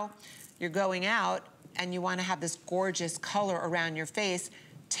now you're going out and you wanna have this gorgeous color around your face,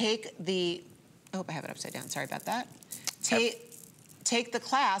 take the, I hope I have it upside down, sorry about that. Take the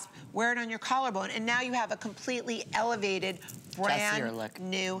clasp, wear it on your collarbone, and now you have a completely elevated, brand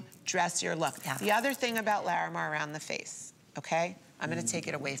new dressier look. Yeah. The other thing about Larimar around the face, okay? I'm gonna take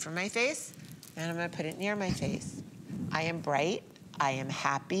it away from my face, and I'm gonna put it near my face. I am bright, I am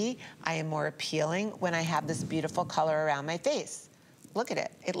happy, I am more appealing when I have this beautiful color around my face. Look at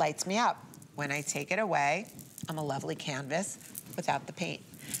it, it lights me up. When I take it away, I'm a lovely canvas without the paint.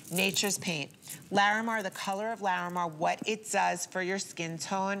 Nature's paint. Larimar, the color of Larimar, what it does for your skin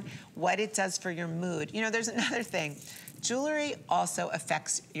tone, what it does for your mood. You know, there's another thing. Jewelry also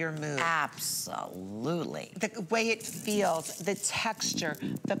affects your mood. Absolutely. The way it feels, the texture,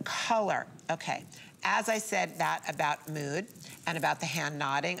 the color. Okay, as I said that about mood and about the hand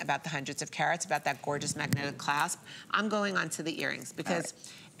knotting, about the hundreds of carats, about that gorgeous magnetic clasp, I'm going on to the earrings because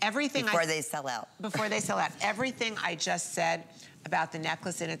everything Before they sell out. Before they sell out. Everything I just said about the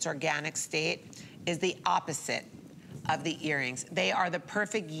necklace in its organic state is the opposite of the earrings. They are the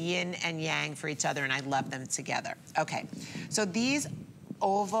perfect yin and yang for each other, and I love them together. Okay, so these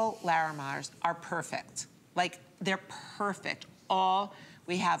oval Larimars are perfect. Like, they're perfect.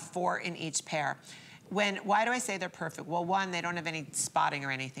 We have 4 in each pair. Why do I say they're perfect? Well, one, they don't have any spotting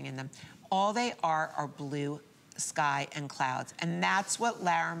or anything in them. All they are blue sky and clouds, and that's what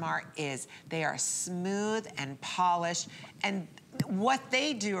Larimar is. They are smooth and polished, and what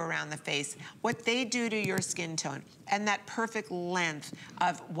they do around the face, what they do to your skin tone, and that perfect length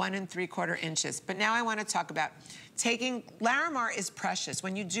of 1 3/4 inches. But now I want to talk about taking, Larimar is precious.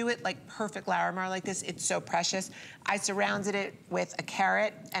 When you do it like perfect Larimar like this, it's so precious. I surrounded it with 1.5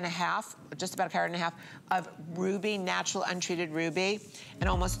 carats, just about 1.5 carats of ruby, natural untreated ruby, and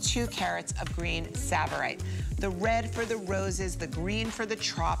almost 2 carats of green Savarite. The red for the roses, the green for the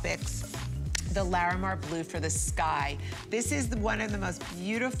tropics, the Larimar blue for the sky. This is one of the most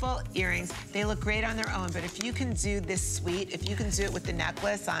beautiful earrings. They look great on their own, but if you can do this suite, if you can do it with the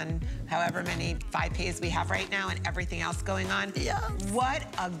necklace on however many 5 pays we have right now and everything else going on, what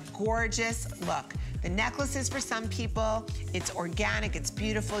a gorgeous look. The necklace is for some people, it's organic, it's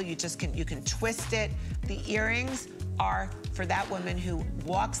beautiful, you can twist it. The earrings are for that woman who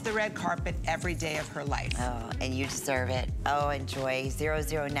walks the red carpet every day of her life. Oh, and you deserve it. Oh, enjoy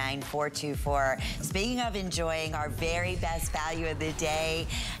 009424. Speaking of enjoying, our very best value of the day,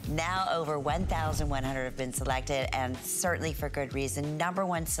 now over 1,100 have been selected, and certainly for good reason.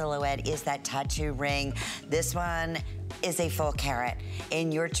 #1 silhouette is that tattoo ring. This one is a full carat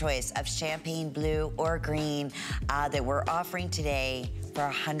in your choice of champagne blue or green that we're offering today for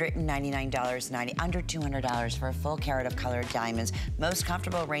 $199.90, under $200 for a full carat of colored diamonds. Most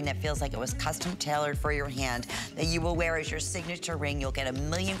comfortable ring that feels like it was custom tailored for your hand, that you will wear as your signature ring. You'll get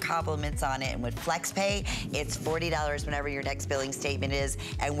 1,000,000 compliments on it, and with FlexPay, it's $40 whenever your next billing statement is,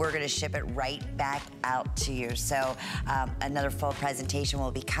 and we're gonna ship it right back out to you. So another full presentation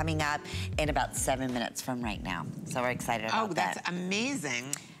will be coming up in about 7 minutes from right now. So we're excited about that. Oh, that's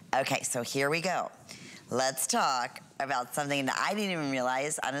amazing. Okay, so here we go. let's talk about something that I didn't even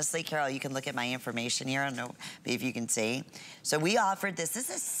realize. Honestly, Carol, you can look at my information here. I don't know if you can see. So we offered this. This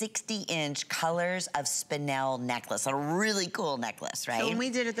is a 60-inch Colors of Spinel necklace. A really cool necklace, right? So when we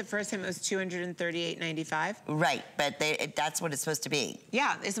did it the first time, it was $238.95. Right, but that's what it's supposed to be.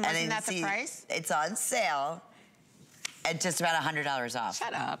 Yeah, wasn't that the price? It's on sale at just about $100 off.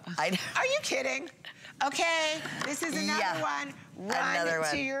 Shut up. Are you kidding? Okay, this is another one. Run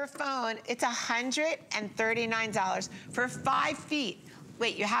to your phone. It's $139 for 5 feet.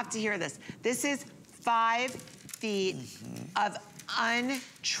 Wait, you have to hear this. This is 5 feet of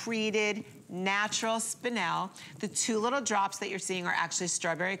untreated natural spinel. The 2 little drops that you're seeing are actually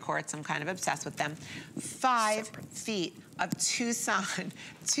strawberry quartz. I'm kind of obsessed with them. 5 feet of Tucson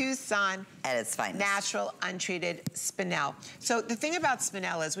at its finest. Natural untreated spinel. So the thing about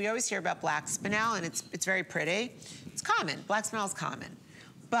spinel is we always hear about black spinel, and it's very pretty. It's common. Black spinel is common.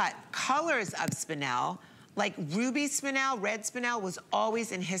 But colors of spinel, like ruby spinel, red spinel, was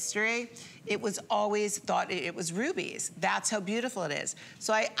always in history. It was always thought it was rubies. That's how beautiful it is.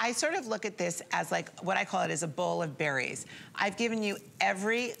 So I sort of look at this as like, what I call it is a bowl of berries. I've given you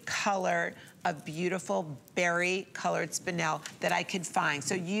every color of beautiful berry-colored spinel that I could find.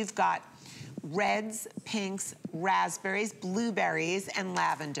 So you've got reds, pinks, raspberries, blueberries, and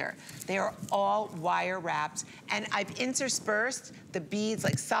lavender. They are all wire wrapped, and I've interspersed the beads,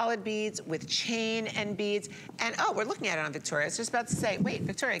 like solid beads, with chain and beads. And oh, we're looking at it on Victoria. I was just about to say, wait,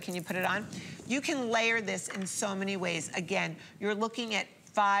 Victoria, can you put it on? You can layer this in so many ways. Again, you're looking at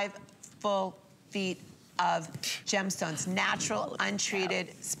 5 full feet of gemstones, natural,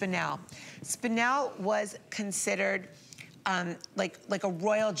 untreated spinel. Spinel was considered like a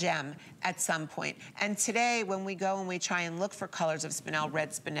royal gem at some point. And today, when we go and we try and look for colors of spinel,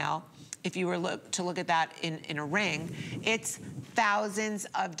 red spinel, if you were to look at that in a ring, it's thousands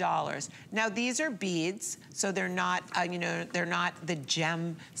of dollars. Now, these are beads, so they're not, they're not the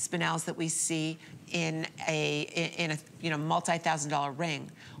gem spinels that we see in a multi-thousand-dollar ring.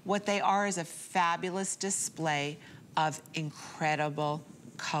 What they are is a fabulous display of incredible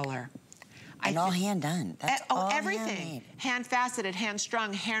color. And all hand done. That's all everything. handmade. Hand faceted, hand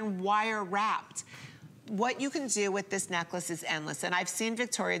strung, hand wire wrapped. What you can do with this necklace is endless, and I've seen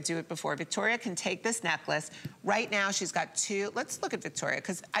Victoria do it before. Victoria can take this necklace. Right now, she's got 2. Let's look at Victoria,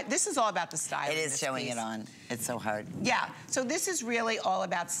 because this is all about the styling. It is showing it on. It's so hard. Yeah, so this is really all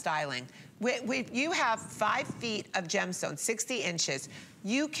about styling. You have 5 feet of gemstone, 60 inches.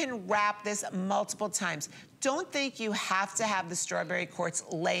 You can wrap this multiple times. Don't think you have to have the strawberry quartz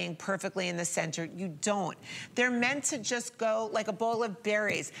laying perfectly in the center. You don't. They're meant to just go like a bowl of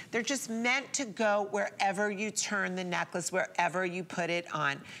berries. They're just meant to go wherever you turn the necklace, wherever you put it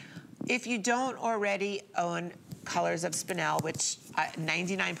on. If you don't already own colors of spinel, which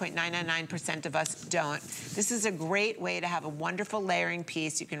 99.999% of us don't, this is a great way to have a wonderful layering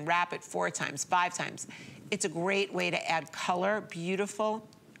piece. You can wrap it 4 times, 5 times. It's a great way to add color, beautiful,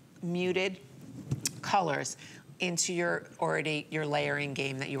 muted colors into your layering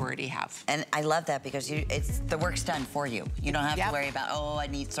game that you already have. And I love that because the work's done for you. You don't have to worry about, oh, I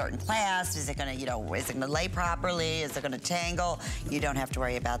need certain clasp. Is it gonna, is it gonna lay properly? Is it gonna tangle? You don't have to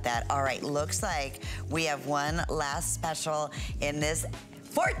worry about that. All right, looks like we have one last special in this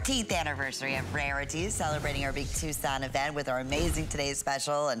 14th anniversary of Rarities, celebrating our big Tucson event with our amazing Today's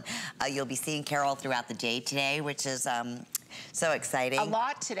Special. And you'll be seeing Carol throughout the day today, which is so exciting. A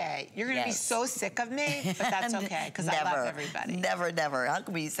lot today. You're going to be so sick of me, but that's okay, because I love everybody. Never, never. How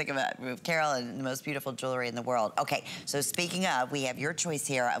can we be sick of it? With Carol and the most beautiful jewelry in the world. Okay, so speaking of, we have your choice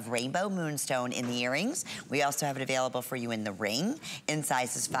here of rainbow moonstone in the earrings. We also have it available for you in the ring in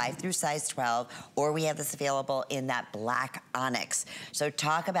sizes 5 through size 12, or we have this available in that black onyx. So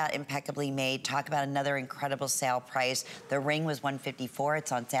talk about impeccably made. Talk about another incredible sale price. The ring was $154.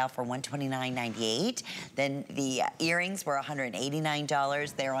 It's on sale for $129.98. Then the earrings were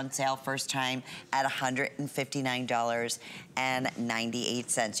 $189. They're on sale first time at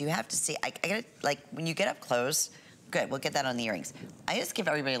 $159.98. You have to see, I gotta, like, when you get up close, good, we'll get that on the earrings. I just give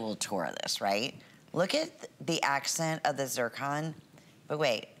everybody a little tour of this, right? Look at the accent of the zircon, but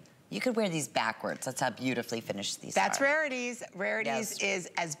wait, you could wear these backwards. That's how beautifully finished these are. That's Rarities. Rarities is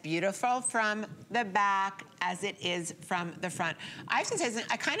as beautiful from the back as it is from the front. I have to say,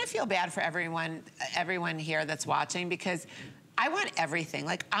 I kind of feel bad for everyone here that's watching, because I want everything.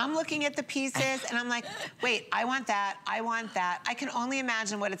 Like, I'm looking at the pieces and I'm like, wait, I want that, I want that. I can only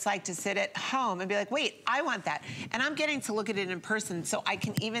imagine what it's like to sit at home and be like, wait, I want that. And I'm getting to look at it in person, so I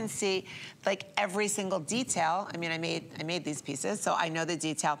can even see like every single detail. I mean, I made these pieces, so I know the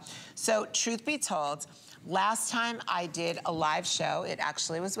detail. So truth be told, Last time I did a live show, it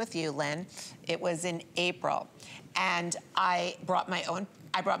actually was with you, Lynn. It was in April. And I brought my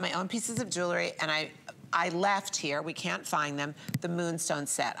own pieces of jewelry, and I left here, we can't find them, the Moonstone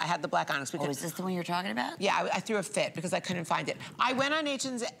set. I had the black onyx. Oh, is this the one you're talking about? Yeah, I threw a fit because I couldn't find it. I went on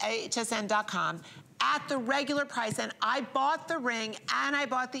hsn.com at the regular price, and I bought the ring and I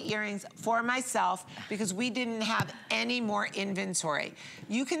bought the earrings for myself because we didn't have any more inventory.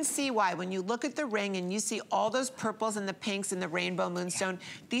 You can see why when you look at the ring and you see all those purples and the pinks and the rainbow moonstone,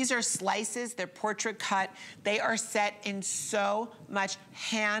 these are slices, they're portrait cut, they are set in so much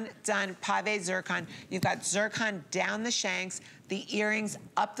hand-done pave zircon. You've got zircon down the shanks, the earrings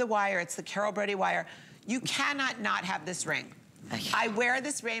up the wire, it's the Carol Brodie wire. You cannot not have this ring. I wear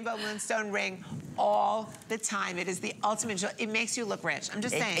this rainbow moonstone ring all the time. It is the ultimate jewel. It makes you look rich. I'm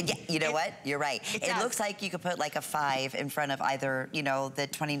just saying. Yeah, you know what? You're right. It looks like you could put like a 5 in front of either, you know, the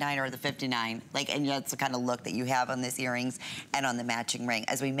 29 or the 59. Like, and that's the kind of look that you have on these earrings and on the matching ring.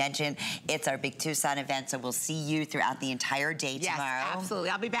 As we mentioned, it's our Big Tucson event, so we'll see you throughout the entire day tomorrow. Yes, absolutely.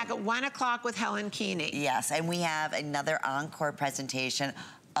 I'll be back at 1 o'clock with Helen Keeney. Yes, and we have another encore presentation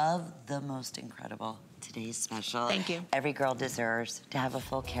of the most incredible today's special. Thank you. Every girl deserves to have a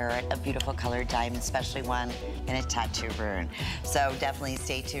full carat of beautiful colored diamond, especially one in a tattoo rune. So definitely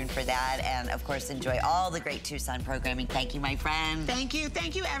stay tuned for that. And of course, enjoy all the great Tucson programming. Thank you, my friend. Thank you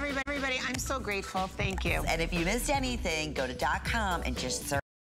everybody. I'm so grateful. Thank you. And if you missed anything, go to .com and just search